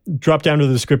 Drop down to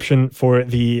the description for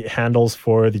the handles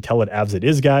for the Tell It Avs It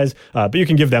Is guys. But you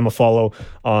can give them a follow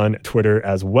on Twitter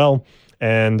as well.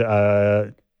 And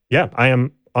yeah, I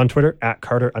am on Twitter at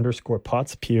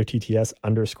Carter_Potts, POTTS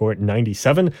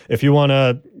 _97. If you want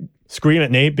to scream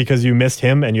at Nate because you missed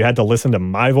him and you had to listen to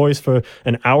my voice for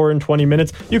an hour and 20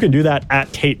 minutes, you can do that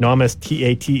at Tate Nomas,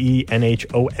 TateNhomas.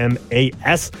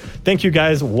 Thank you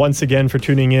guys once again for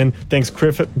tuning in. Thanks,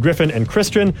 Griffin and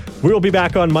Christian. We will be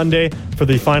back on Monday for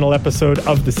the final episode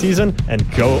of the season, and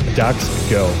go Ducks,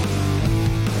 go.